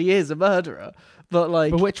he actually is a murderer. But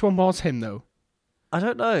like, But which one was him though? I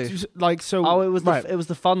don't know. Like so. Oh, it was right. it was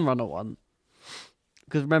the fun runner one.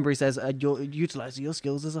 Because remember, he says you're utilizing your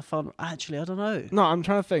skills as a fun. Actually, I don't know. No, I'm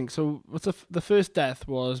trying to think. So, what's the first death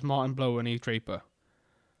was Martin Blow and Eve Draper.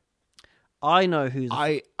 I know who's.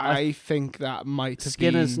 I think that might have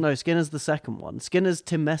Skinner's been... no. Skinner's the second one. Skinner's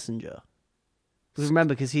Tim Messenger. Because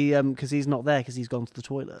remember, because he's not there because he's gone to the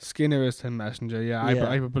toilet. Skinner is Tim Messenger. Yeah, Yeah.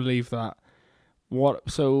 I would believe that.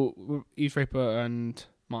 So Eve Draper and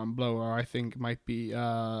Martin Blow are, I think, might be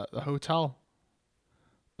the hotel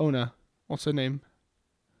owner. What's her name?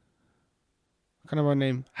 Kind of her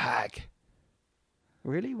name. Hag.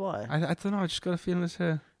 Really? Why? I don't know. I just got a feeling it's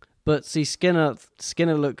her. But see, Skinner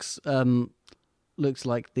looks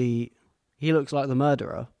like the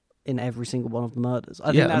murderer in every single one of the murders.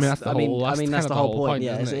 I think that's the whole point.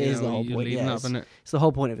 Yeah, it is the whole point. Yeah, it's the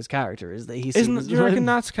whole point of his character is that he's. Do you reckon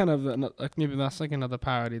that's kind of like maybe that's like another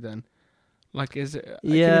parody then? Like, is it?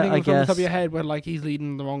 Yeah, can you think I of off the guess. top of your head where like he's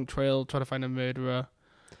leading the wrong trail, trying to find a murderer.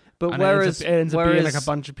 But And it ends up being like a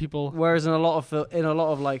bunch of people. Whereas in a lot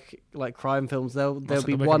of like crime films, there'll like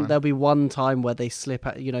be the Wicker one Man. there'll be one time where they slip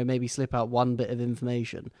out, maybe slip out one bit of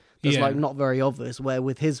information that's Yeah. like not very obvious. Where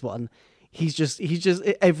with his one, he's just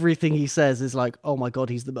everything he says is like, oh my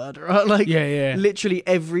god, he's the murderer. Like Yeah. literally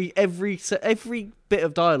every bit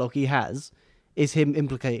of dialogue he has is him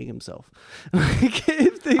implicating himself.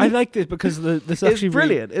 I like this because this actually it's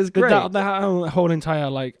brilliant. It's great. The whole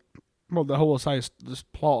entire the whole size, this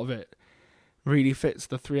plot of it really fits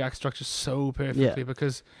the 3-act structure so perfectly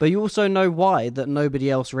because. But you also know why that nobody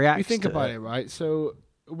else reacts. You think to about it, right? So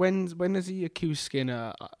when does he accuse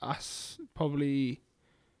Skinner? Us probably.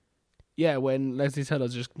 Yeah, when Leslie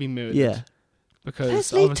Taylor's just been murdered. Yeah.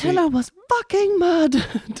 Because Leslie Taylor was fucking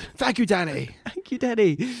murdered. Thank you, Danny. Thank you,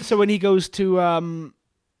 Daddy. So when he goes to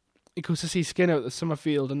see Skinner at the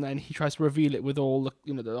Summerfield, and then he tries to reveal it with all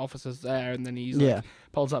the officers there, and then he's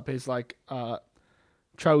pulls up his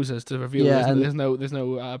trousers to reveal there's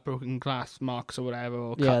no broken glass marks or whatever.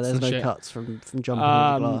 Or cuts there's no shit. Cuts from jumping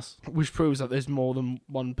over the glass, which proves that there's more than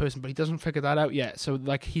one person, but he doesn't figure that out yet. So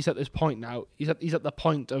he's at this point now. He's at the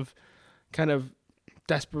point of kind of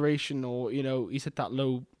desperation, or he's at that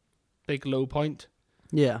big low point.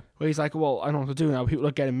 Yeah. Where he's like, well, I don't know what to do now. People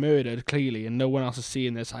are getting murdered, clearly, and no one else is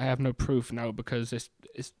seeing this. I have no proof now because it's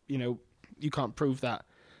you can't prove that.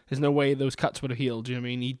 There's no way those cuts would have healed, do you know what I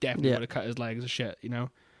mean? He definitely would have cut his legs and shit,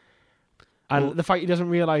 And the fact he doesn't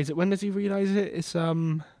realise it, when does he realise it? It's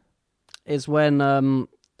when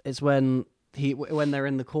they're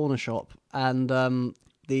in the corner shop and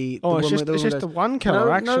it's just the one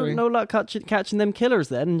killer, actually. No luck catching them killers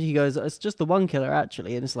then. And he goes, it's just the one killer,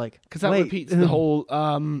 actually. And it's like... Because that repeats the whole,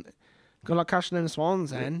 good luck catching them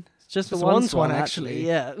swans, then. It's just the one swan, actually.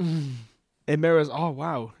 Yeah. It mirrors, oh,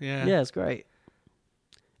 wow, yeah. Yeah, it's great.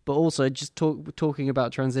 But also, just talking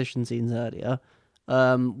about transition scenes earlier,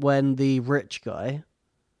 when the rich guy...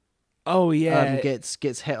 Oh yeah,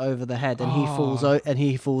 gets hit over the head and he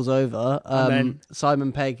falls over. And then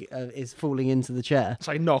Simon Pegg is falling into the chair.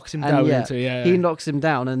 So he knocks him down He knocks him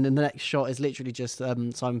down, and then the next shot is literally just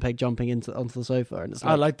Simon Pegg jumping onto the sofa. And it's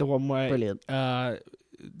I like the one where brilliant.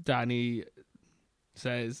 Danny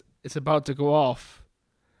says it's about to go off,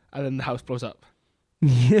 and then the house blows up.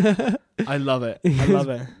 Yeah, I love it. I love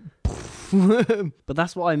it. But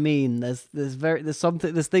that's what I mean. There's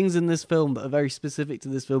things in this film that are very specific to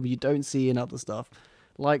this film you don't see in other stuff,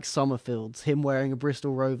 like Summerfield's, him wearing a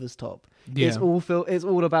Bristol Rovers top. Yeah. It's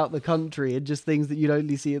all about the country and just things that you'd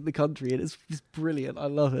only see in the country, and it's brilliant. I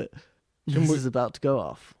love it. This is about to go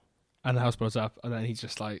off, and the house blows up, and then he's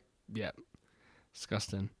just like, yeah,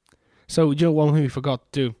 disgusting. So you know one thing we forgot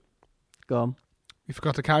to do? Go on. We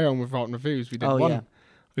forgot to carry on with Rotten Reviews. We did one. Yeah.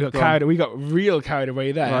 We got real carried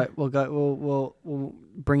away there. Right, we'll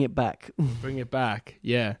bring it back. Bring it back,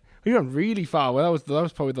 yeah. We went really far. Well, that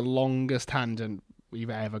was probably the longest tangent we've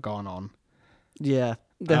ever gone on. Yeah,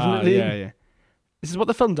 definitely. Yeah. This is what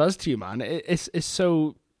the film does to you, man. It's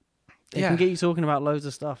so. It can get you talking about loads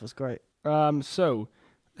of stuff. It's great. So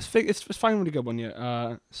it's fine, really good one,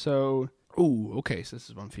 yeah. So this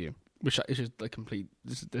is one for you, which is just like complete.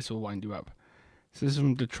 This will wind you up. So this is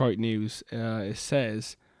from Detroit News. It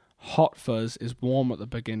says, hot fuzz is warm at the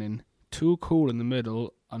beginning, too cool in the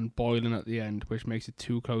middle, and boiling at the end, which makes it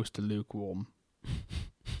too close to lukewarm.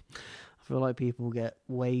 I feel like people get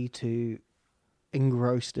way too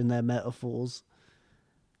engrossed in their metaphors.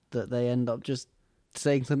 that they end up just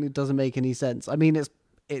saying something that doesn't make any sense. I mean,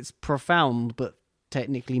 it's profound, but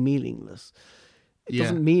technically meaningless. It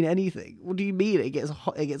doesn't mean anything. What do you mean it gets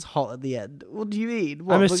hot? It gets hot at the end. What do you mean?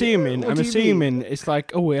 What? I'm assuming it's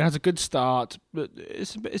like, oh, it has a good start, but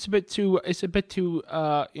it's a bit too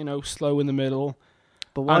slow in the middle.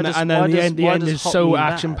 But why the end is so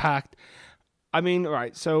action packed. I mean,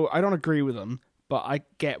 right, so I don't agree with them, but I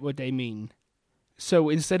get what they mean. So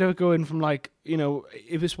instead of going from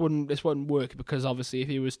if this wouldn't work, because obviously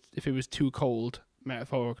if it was too cold,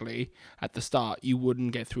 metaphorically, at the start, you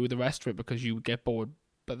wouldn't get through the rest of it because you would get bored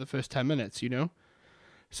by the first 10 minutes,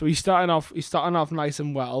 So he's starting off nice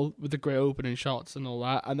and well with the great opening shots and all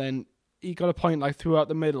that, and then he got a point throughout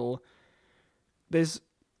the middle. There's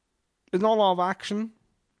not a lot of action.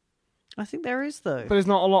 I think there is, though. But there's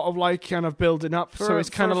not a lot of kind of building up. So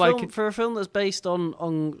it's kind of for a film that's based on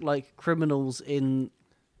criminals in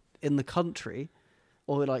the country,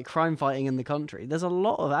 or crime fighting in the country. There's a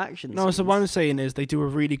lot of action. No, so what I'm saying is they do a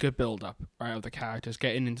really good build up, right, of the characters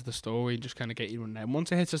getting into the story and just kind of get you in there.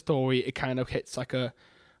 Once it hits a story, it kind of hits a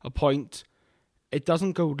point. It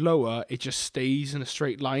doesn't go lower. It just stays in a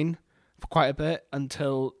straight line for quite a bit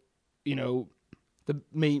until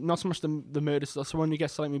not so much the murder stuff. So when you get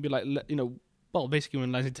to maybe basically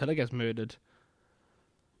when Leslie Tiller gets murdered,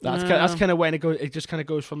 that's kind of when it goes. It just kind of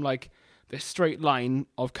goes from this straight line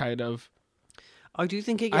of kind of. I do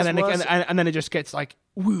think it gets worse. And then it just gets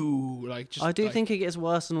woo, I do think it gets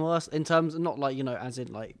worse and worse in terms of not as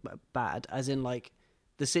in bad, as in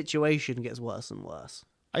the situation gets worse and worse.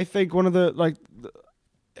 I think one of the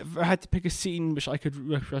if I had to pick a scene which I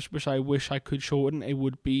wish I could shorten, it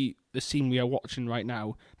would be the scene we are watching right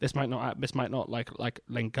now. This might not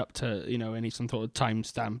link up to any some sort of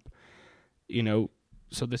timestamp,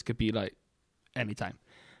 so this could be any time.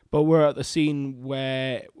 But we're at the scene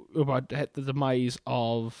where we're about to hit the demise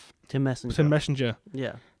of Tim Messenger.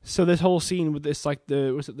 Yeah. So this whole scene with this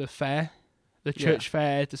the fair, the church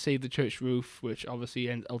fair to save the church roof, which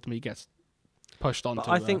obviously ultimately gets pushed onto.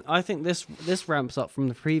 But I think this ramps up from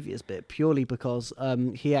the previous bit purely because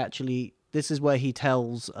this is where he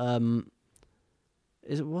tells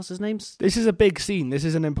what's his name? This is a big scene. This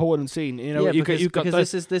is an important scene.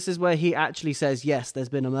 This is where he actually says, yes, there's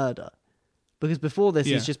been a murder. Because before this,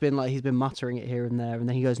 he's just been he's been muttering it here and there, and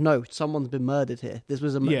then he goes, "No, someone's been murdered here. This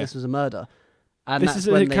was a murder." And this is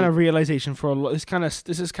a kind of realization for a lot. This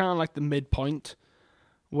is kind of like the midpoint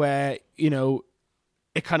where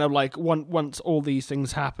it kind of once all these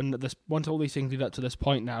things happen, once all these things lead up to this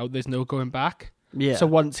point, now there's no going back. Yeah. So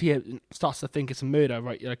once he starts to think it's a murder,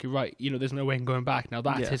 right? You're right. There's no way in going back. Now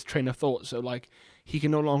that's his train of thought. So he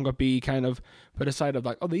can no longer be kind of put aside of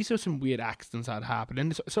these are some weird accidents that happened.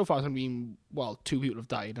 And so far, 2 people have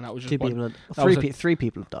died, and that was just three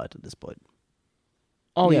people have died at this point.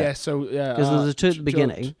 Oh yeah, so yeah, because there's a two at the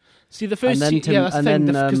beginning. See the first two,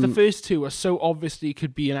 because the first two are so obviously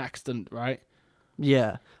could be an accident, right?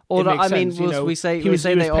 Yeah, or we say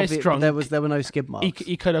there were no skid marks.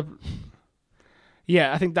 He could have.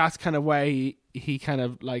 Yeah, I think that's kind of where he kind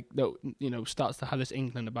of starts to have this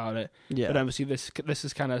inkling about it. Yeah. But obviously this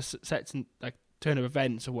is kind of sets in turn of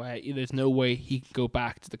events where there's no way he can go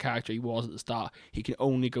back to the character he was at the start. He can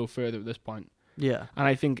only go further at this point. Yeah. And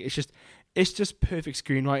I think it's just perfect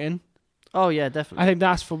screenwriting. Oh yeah, definitely. I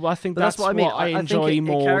think that's what I mean. I enjoy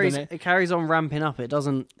more than it. It carries on ramping up. It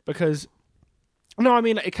doesn't because. No, I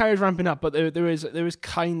mean it carries ramping up, but there is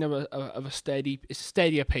kind of a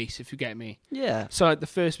steadier pace, if you get me. Yeah. So the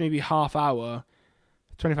first maybe half hour,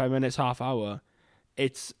 25 minutes, half hour,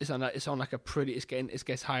 it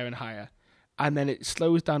gets higher and higher, and then it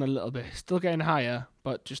slows down a little bit, still getting higher,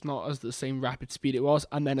 but just not as the same rapid speed it was.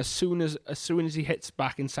 And then as soon as he hits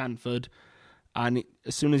back in Sanford, and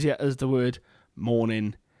as soon as he utters the word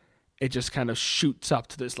morning, it just kind of shoots up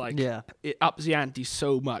to this it ups the ante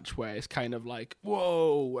so much where it's kind of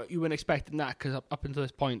whoa, you weren't expecting that, because up until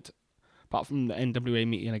this point, apart from the NWA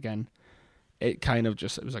meeting again, it kind of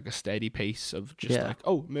just, it was a steady pace of just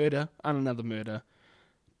murder and another murder.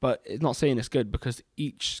 But it's not saying it's good, because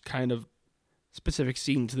each kind of specific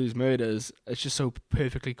scene to those murders is just so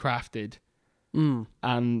perfectly crafted.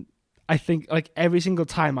 And I think every single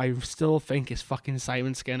time I still think it's fucking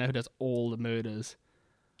Simon Skinner who does all the murders.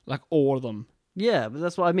 All of them. Yeah, but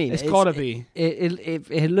that's what I mean. It's gotta be.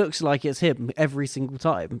 It looks like it's him every single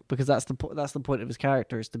time, because that's the point of his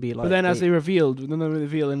character, is to be But then as they reveal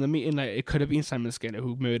in the meeting, it could have been Simon Skinner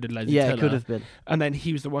who murdered Leslie Tiller. Yeah, it could have been. And then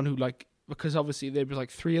he was the one who because obviously there was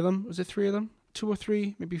 3 of them. Was it 3 of them? 2 or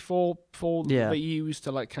 3, maybe 4 they used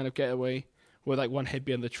to kind of get away with one hid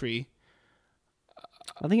behind the tree.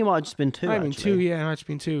 I think it might have just been 2. I mean 2, yeah, it might have just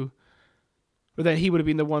been 2. But then he would have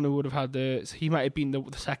been the one who would have had he might have been the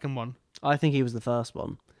second one. I think he was the first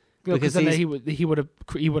one. Because then he would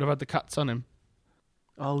have had the cuts on him.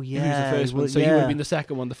 Oh yeah, he was the first one, so he would have been the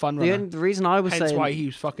second one, the fun runner. The reason I was saying, why he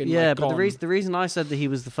was fucking but the reason I said that he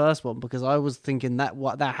was the first one because I was thinking that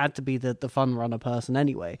had to be the fun runner person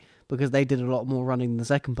anyway, because they did a lot more running than the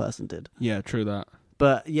second person did. Yeah, true that.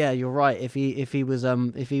 But yeah, you're right. If he was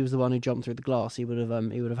the one who jumped through the glass, he would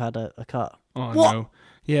have had a cut. Oh no!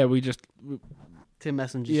 Yeah, Tim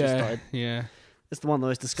Messenger just started. Yeah, it's the one that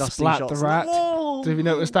was disgusting. Splat shots. the rat. Whoa! Have you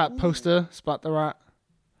noticed that poster? Splat the rat.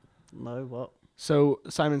 No, what? So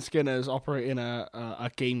Simon Skinner is operating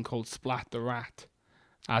a game called Splat the Rat,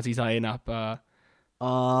 as he's eyeing up Tim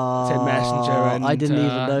Messenger and I didn't even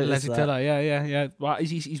notice Leslie that. Tiller. Yeah. Well,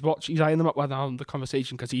 he's eyeing them up while they're on the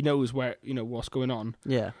conversation because he knows what's going on.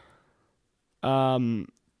 Yeah. But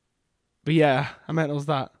yeah, I meant it was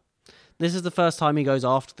that. This is the first time he goes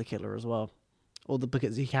after the killer as well,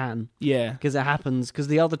 because he can. Yeah. Because it happens. Because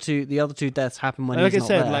the other two deaths happen when he's not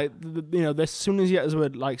there. Like I said, as soon as he gets the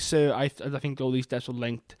word like "sir," I think all these deaths were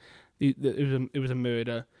linked. It was a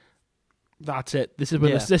murder. That's it. This is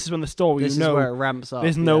when the story. This is where it ramps up.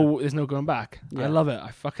 There's no going back. Yeah. I love it.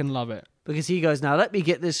 I fucking love it. Because he goes, now let me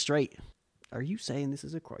get this straight. Are you saying this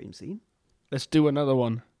is a crime scene? Let's do another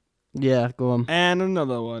one. Yeah, go on. And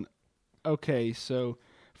another one. Okay, so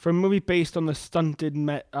for a movie based on the stunted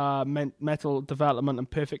metal development and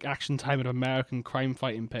perfect action time of American crime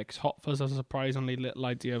fighting picks, Hot Fuzz has a surprisingly little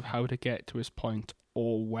idea of how to get to his point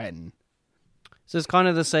or when. So it's kind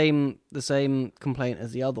of the same complaint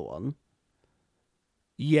as the other one.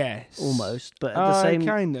 Yes. Almost, but at the same...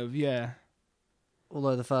 kind of, yeah.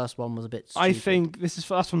 Although the first one was a bit stupid. I think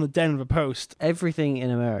that's from the Den of a Post. Everything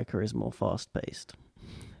in America is more fast-paced.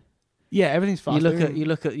 Yeah, everything's fast. You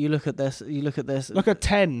look at this. Look at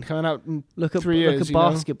 10 coming out in 3 years. Look at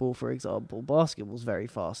basketball, for example. Basketball's very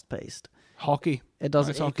fast-paced. Hockey. It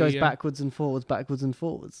doesn't. It goes backwards and forwards.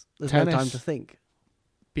 There's Tennis. no time to think.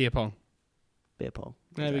 Beer pong.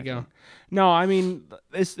 There we go. No, I mean,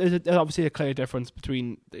 there's obviously a clear difference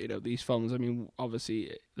between these films. I mean,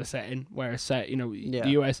 obviously the setting where it's set, the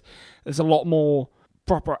US, there's a lot more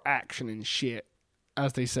proper action and shit,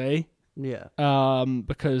 as they say. Yeah.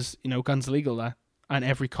 Because guns are legal there, and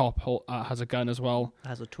every cop has a gun as well.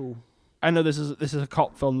 Has a tool. I know this is a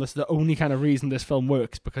cop film. This is the only kind of reason this film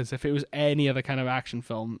works, because if it was any other kind of action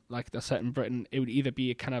film like the set in Britain, it would either be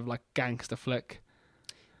a kind of like gangster flick.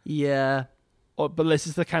 Yeah. But this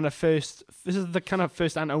is the kind of first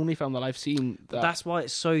and only film that I've seen. That's why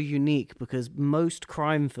it's so unique, because most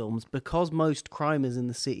crime films, because most crime is in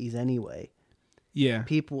the cities anyway. Yeah.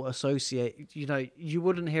 People associate, you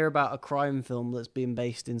wouldn't hear about a crime film that's been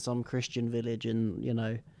based in some Christian village in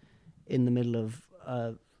the middle of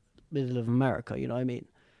America, you know what I mean?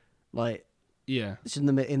 Like, yeah. It's in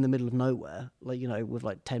the middle of nowhere, like, with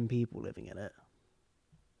like 10 people living in it.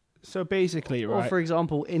 So basically, right. Or for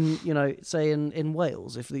example, in in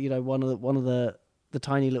Wales, if one of the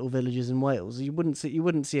tiny little villages in Wales, you wouldn't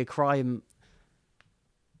see a crime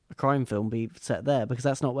film be set there, because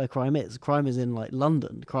that's not where crime is. Crime is in like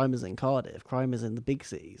London. Crime is in Cardiff. Crime is in the big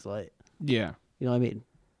cities. Like, yeah, you know what I mean.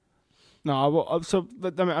 No, so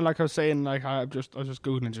like I was saying, like I was just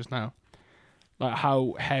googling just now, like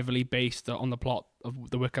how heavily based on the plot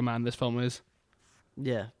of The Wicker Man this film is.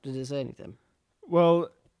 Yeah, did it say anything?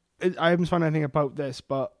 Well, I haven't found anything about this,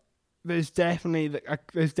 but there's definitely the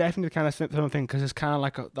kind of something, because it's kind of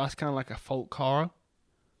like a folk horror.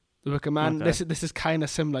 The Wicker Man. Okay. This is kind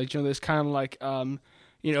of similar. There's kind of like police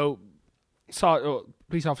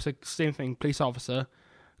officer, same thing. Police officer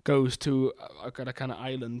goes to a kind of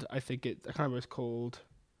island. I can't remember what it's called.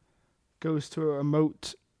 Goes to a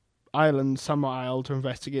remote island, Summer Isle, to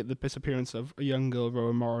investigate the disappearance of a young girl,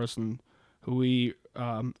 Rowan Morrison, of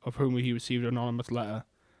whom he received an anonymous letter.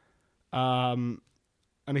 And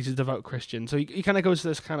he's a devout Christian, so he kind of goes to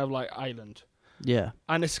this kind of like island. Yeah,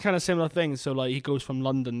 and it's kind of similar things. So like he goes from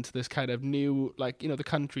London to this kind of new, like the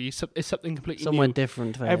country. It's something completely somewhere new.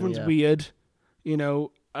 Different. Everyone's weird,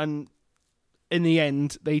 and in the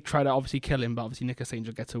end they try to obviously kill him, but obviously Nicholas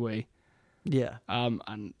Angel gets away. Yeah.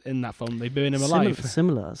 And in that film they burn him alive.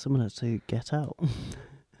 Similar to Get Out.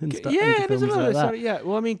 Yeah, there's another. So, yeah,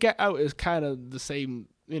 well, I mean, Get Out is kind of the same.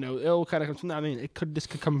 It all kind of comes from that. I mean, this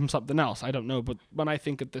could come from something else. I don't know, but when I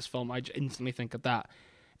think of this film, I instantly think of that.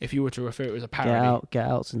 If you were to refer to it as a parody. Get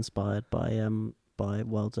Out's inspired by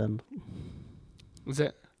World's End. Is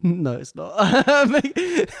it? No, it's not.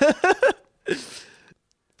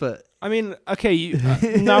 But I mean, okay.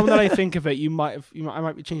 Now that I think of it, I might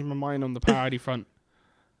be changing my mind on the parody front.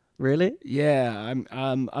 Really? Yeah. And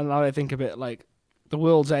now that I think of it, like The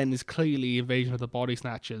World's End is clearly Invasion of the Body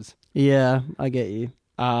Snatchers. Yeah, I get you.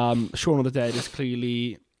 Shaun of the Dead is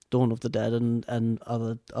clearly Dawn of the Dead and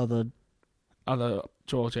other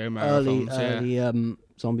George A. Romero films. Early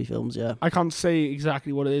zombie films, yeah. I can't say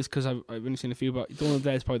exactly what it is because I've only seen a few, but Dawn of the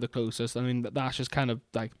Dead is probably the closest. I mean, that's just kind of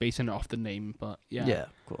like basing it off the name, but yeah. Yeah,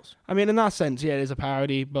 of course. I mean, in that sense, yeah, it is a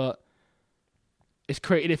parody, but it's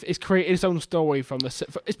created its own story from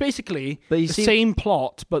it's basically same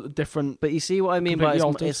plot, but different. But you see what I mean by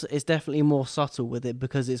it's definitely more subtle with it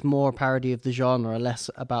because it's more a parody of the genre,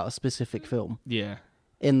 less about a specific film. Yeah.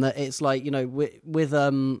 In that it's like, with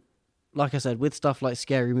like I said, with stuff like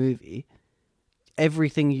Scary Movie,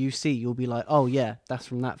 everything you see, you'll be like, oh yeah, that's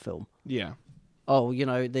from that film. Yeah. Oh,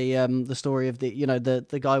 the story of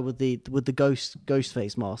the guy with the ghost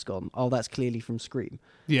face mask on. Oh, that's clearly from Scream.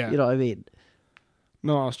 Yeah. You know what I mean?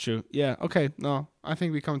 No, that's true. Yeah. Okay. No, I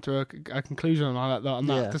think we come to a conclusion on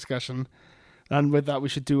that discussion, and with that, we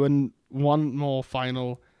should do one more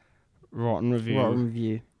final rotten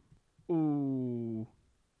review. Ooh.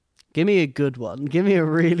 Give me a good one. Give me a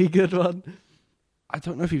really good one. I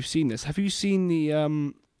don't know if you've seen this. Have you seen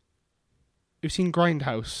you've seen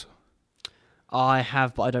Grindhouse? I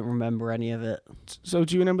have, but I don't remember any of it. So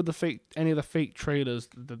do you remember any of the fake trailers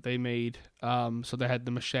that they made? So they had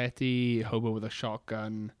the machete, hobo with a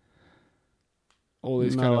shotgun, all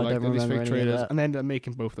these kind of like these fake trailers, and they ended up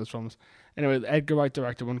making both those films. Anyway, Edgar Wright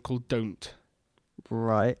directed one called Don't.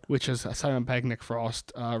 Right. Which is Simon Pegg, Nick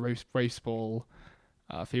Frost, Rafe Spall,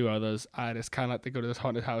 a few others, and it's kind of like they go to this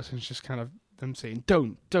haunted house and it's just kind of them saying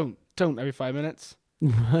don't every 5 minutes.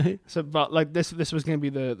 Right. So, but like this was going to be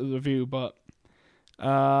the review, but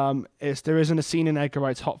there isn't a scene in Edgar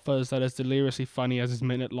Wright's Hot Fuzz that is deliriously funny as his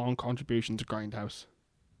minute-long contribution to Grindhouse.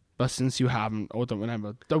 But since you haven't or don't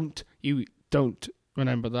remember, don't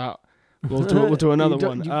remember that, we'll do another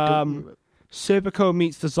one. Serpico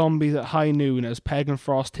meets the zombies at high noon as Pegg and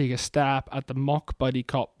Frost take a stab at the mock buddy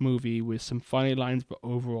cop movie with some funny lines but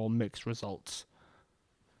overall mixed results.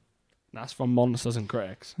 That's from Monsters and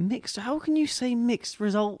Critics. Mixed? How can you say mixed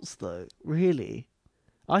results though? Really?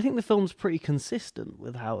 I think the film's pretty consistent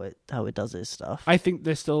with how it does its stuff. I think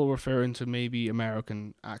they're still referring to maybe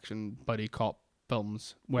American action buddy cop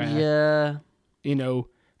films where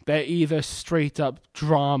they're either straight up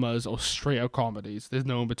dramas or straight up comedies. There's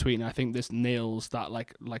no in between. I think this nails that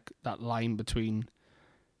like that line between,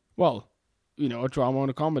 a drama and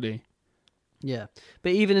a comedy. Yeah,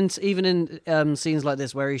 but even in scenes like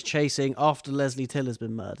this where he's chasing after Leslie Till has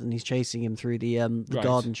been murdered and he's chasing him through the right.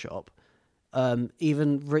 garden shop.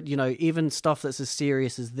 Even stuff that's as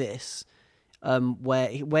serious as this, where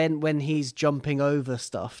when he's jumping over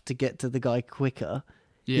stuff to get to the guy quicker.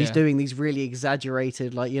 Yeah. He's doing these really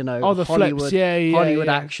exaggerated, the Hollywood, flips. Hollywood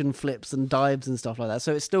action flips and dives and stuff like that.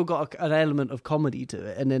 So it's still got an element of comedy to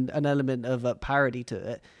it and then an element of parody to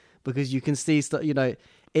it because you can see stuff.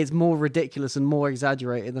 It's more ridiculous and more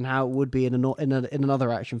exaggerated than how it would be in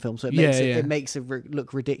another action film. So it makes it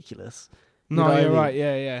look ridiculous. No, you're right.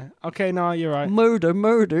 Yeah. Okay, no, you're right.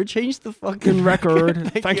 Murder, change the fucking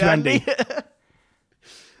record. Thank you, Andy.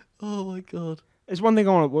 Oh my god. There's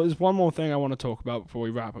one more thing I want to talk about before we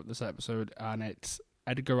wrap up this episode, and it's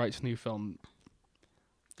Edgar Wright's new film,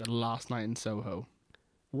 The Last Night in Soho.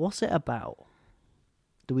 What's it about?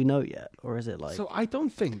 Do we know yet, or is it like? So I don't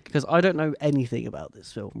think, because I don't know anything about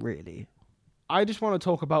this film really. I just want to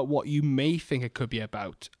talk about what you may think it could be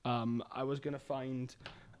about. I was gonna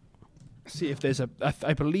see if there's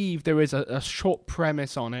I believe there is a short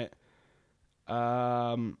premise on it.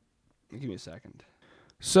 Give me a second.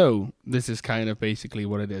 So, this is kind of basically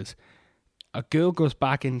what it is. A girl goes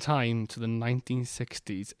back in time to the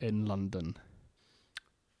 1960s in London.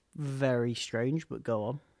 Very strange, but go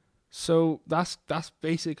on. So, that's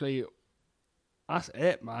basically... That's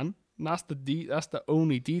it, man. That's the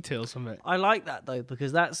only details from it. I like that, though,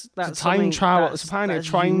 because that's time travel. It's apparently a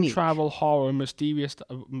time travel horror, mysterious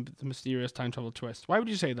time travel twist. Why would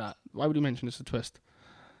you say that? Why would you mention it's a twist?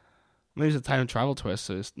 Maybe it's a time travel twist,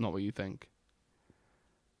 so it's not what you think.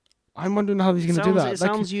 I'm wondering how he's going to do that. It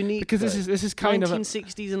sounds unique because this is kind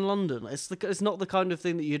 1960s in London. It's not the kind of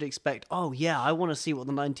thing that you'd expect. Oh yeah, I want to see what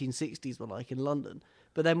the 1960s were like in London.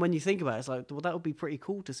 But then when you think about it, it's like, well, that would be pretty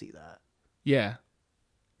cool to see that. Yeah,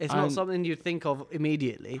 it's not something you'd think of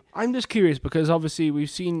immediately. I'm just curious because obviously we've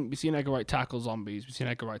seen Edgar Wright tackle zombies. We've seen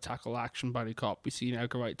Edgar Wright tackle action buddy cop. We've seen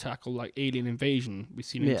Edgar Wright tackle like alien invasion. We've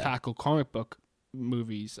seen him tackle comic book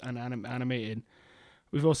movies and animated.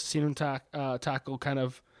 We've also seen him tackle kind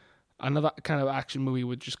of another kind of action movie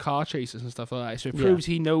with just car chases and stuff like that. So it proves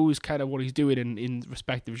he knows kind of what he's doing in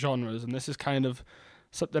respective genres. And this is kind of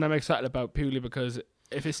something I'm excited about purely because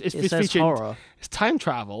if it's it says featuring horror. It's time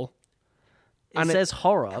travel. It says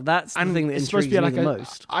horror. That's the thing that intrigues me the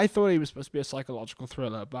most. I thought it was supposed to be a psychological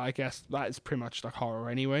thriller, but I guess that is pretty much like horror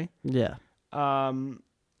anyway. Yeah. I'm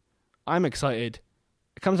excited.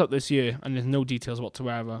 It comes out this year, and there's no details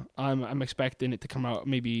whatsoever. I'm expecting it to come out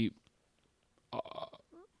maybe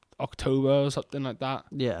October or something like that.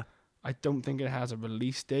 Yeah. I don't think it has a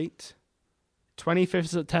release date. 25th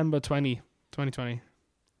September 2020.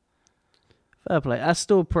 Fair play. That's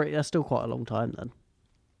still quite a long time then.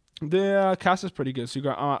 The cast is pretty good. So you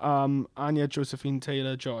got Anya Josephine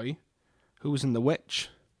Taylor-Joy, who was in The Witch,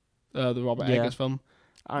 the Robert Eggers film,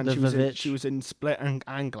 and she was in Split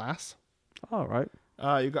and Glass. Oh, right.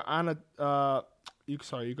 You got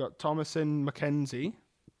you got Thomasin McKenzie,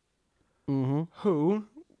 who,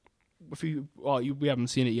 we haven't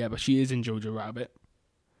seen it yet, but she is in Jojo Rabbit.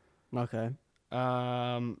 Okay.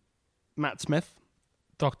 Matt Smith,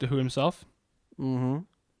 Doctor Who himself.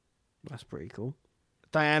 That's pretty cool.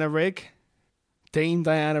 Dame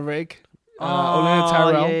Diana Rigg. Olena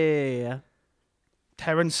Tyrell. Yeah.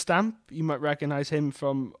 Terrence Stamp, you might recognise him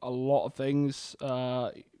from a lot of things.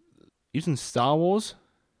 He was in Star Wars.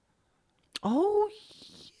 Oh,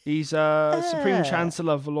 he's Supreme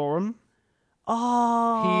Chancellor Valorum.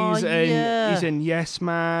 Oh, he's in Yes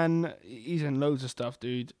Man. He's in loads of stuff,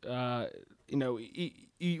 dude.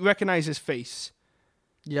 You recognise his face.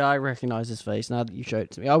 Yeah, I recognise his face now that you showed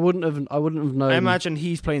it to me. I wouldn't have known. I imagine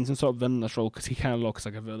he's playing some sort of villainous role because he kind of looks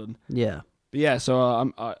like a villain. Yeah. But yeah,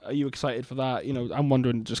 so are you excited for that? I'm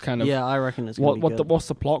wondering just kind of. Yeah, I reckon it's going to be good. What's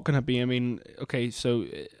the plot going to be? I mean, okay, so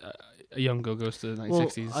a young girl goes to the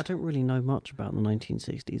 1960s. Well, I don't really know much about the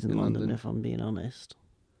 1960s in London, if I'm being honest.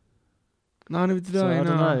 No, neither did I don't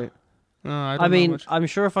know. No, I don't know much. I'm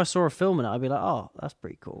sure if I saw a film in it, I'd be like, oh, that's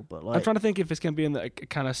pretty cool. But I'm trying to think if it's going to be in a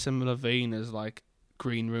kind of similar vein as like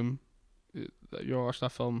Green Room. You watched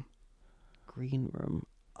that film? Green Room.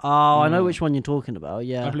 Oh, I know which one you're talking about.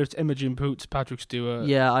 Yeah, I believe it's Imogen Poots, Patrick Stewart.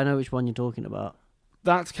 Yeah, I know which one you're talking about.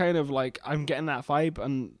 That's kind of like I'm getting that vibe,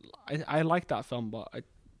 and I like that film, but I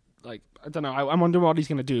don't know. I'm wondering what he's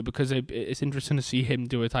going to do because it's interesting to see him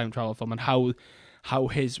do a time travel film and how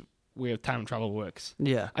his way of time travel works.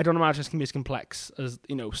 Yeah, I don't imagine it's going to be as complex as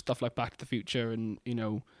stuff like Back to the Future and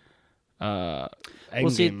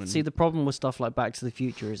see the problem with stuff like Back to the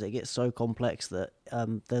Future is it gets so complex that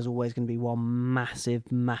there's always going to be one massive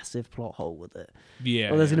plot hole with it.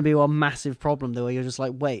 Yeah. Or there's going to be one massive problem there where you're just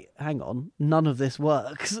like, wait, hang on, none of this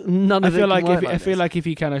works. I feel like if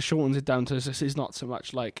he kind of shortens it down to it's not so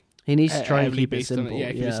much like he needs to try and keep it simple.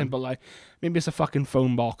 Keep it simple. Like maybe it's a fucking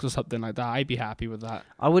phone box or something like that. I'd be happy with that.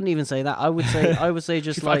 I wouldn't even say that. I would say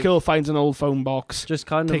just like Michael finds an old phone box, just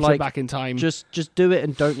kind of takes like it back in time. Just do it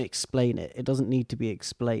and don't explain it. It doesn't need to be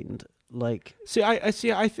explained. Like I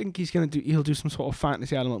think he'll do some sort of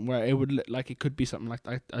fantasy element where it would look like it could be something like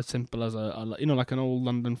as simple as like an old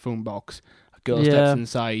London phone box. A girl steps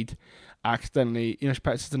inside, accidentally, she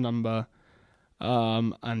presses the number.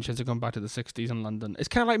 And she has to come back to the 60s in London. It's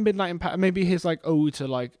kind of like Midnight in Paris. Maybe his like ode to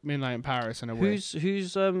like Midnight in Paris in a way.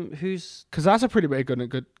 Who's because that's a pretty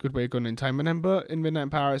good way of going in time. Remember in Midnight in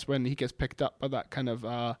Paris when he gets picked up by that kind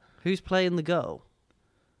of who's playing the girl?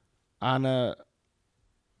 Anna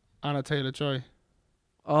Taylor-Joy.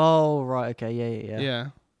 Oh right, okay, yeah. Yeah.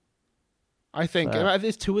 I think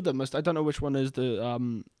there's two of them. I don't know which one is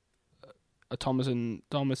the Thomasin.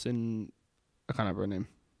 I can't remember her name.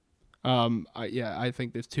 I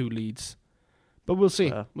think there's two leads, but we'll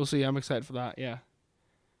see. We'll see. I'm excited for that. Yeah,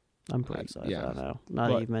 I'm pretty excited for that now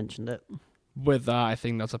that you've mentioned it. With that, I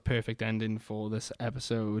think that's a perfect ending for this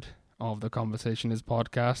episode of the Conversation Is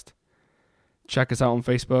Podcast. Check us out on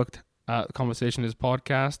Facebook at Conversation Is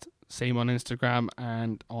Podcast. Same on Instagram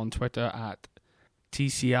and on Twitter at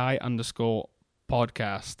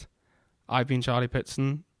TCI_podcast. I've been Charlie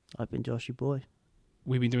Pitson. I've been Joshy Boy.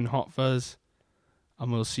 We've been doing Hot Fuzz.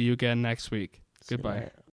 And we'll see you again next week. Goodbye.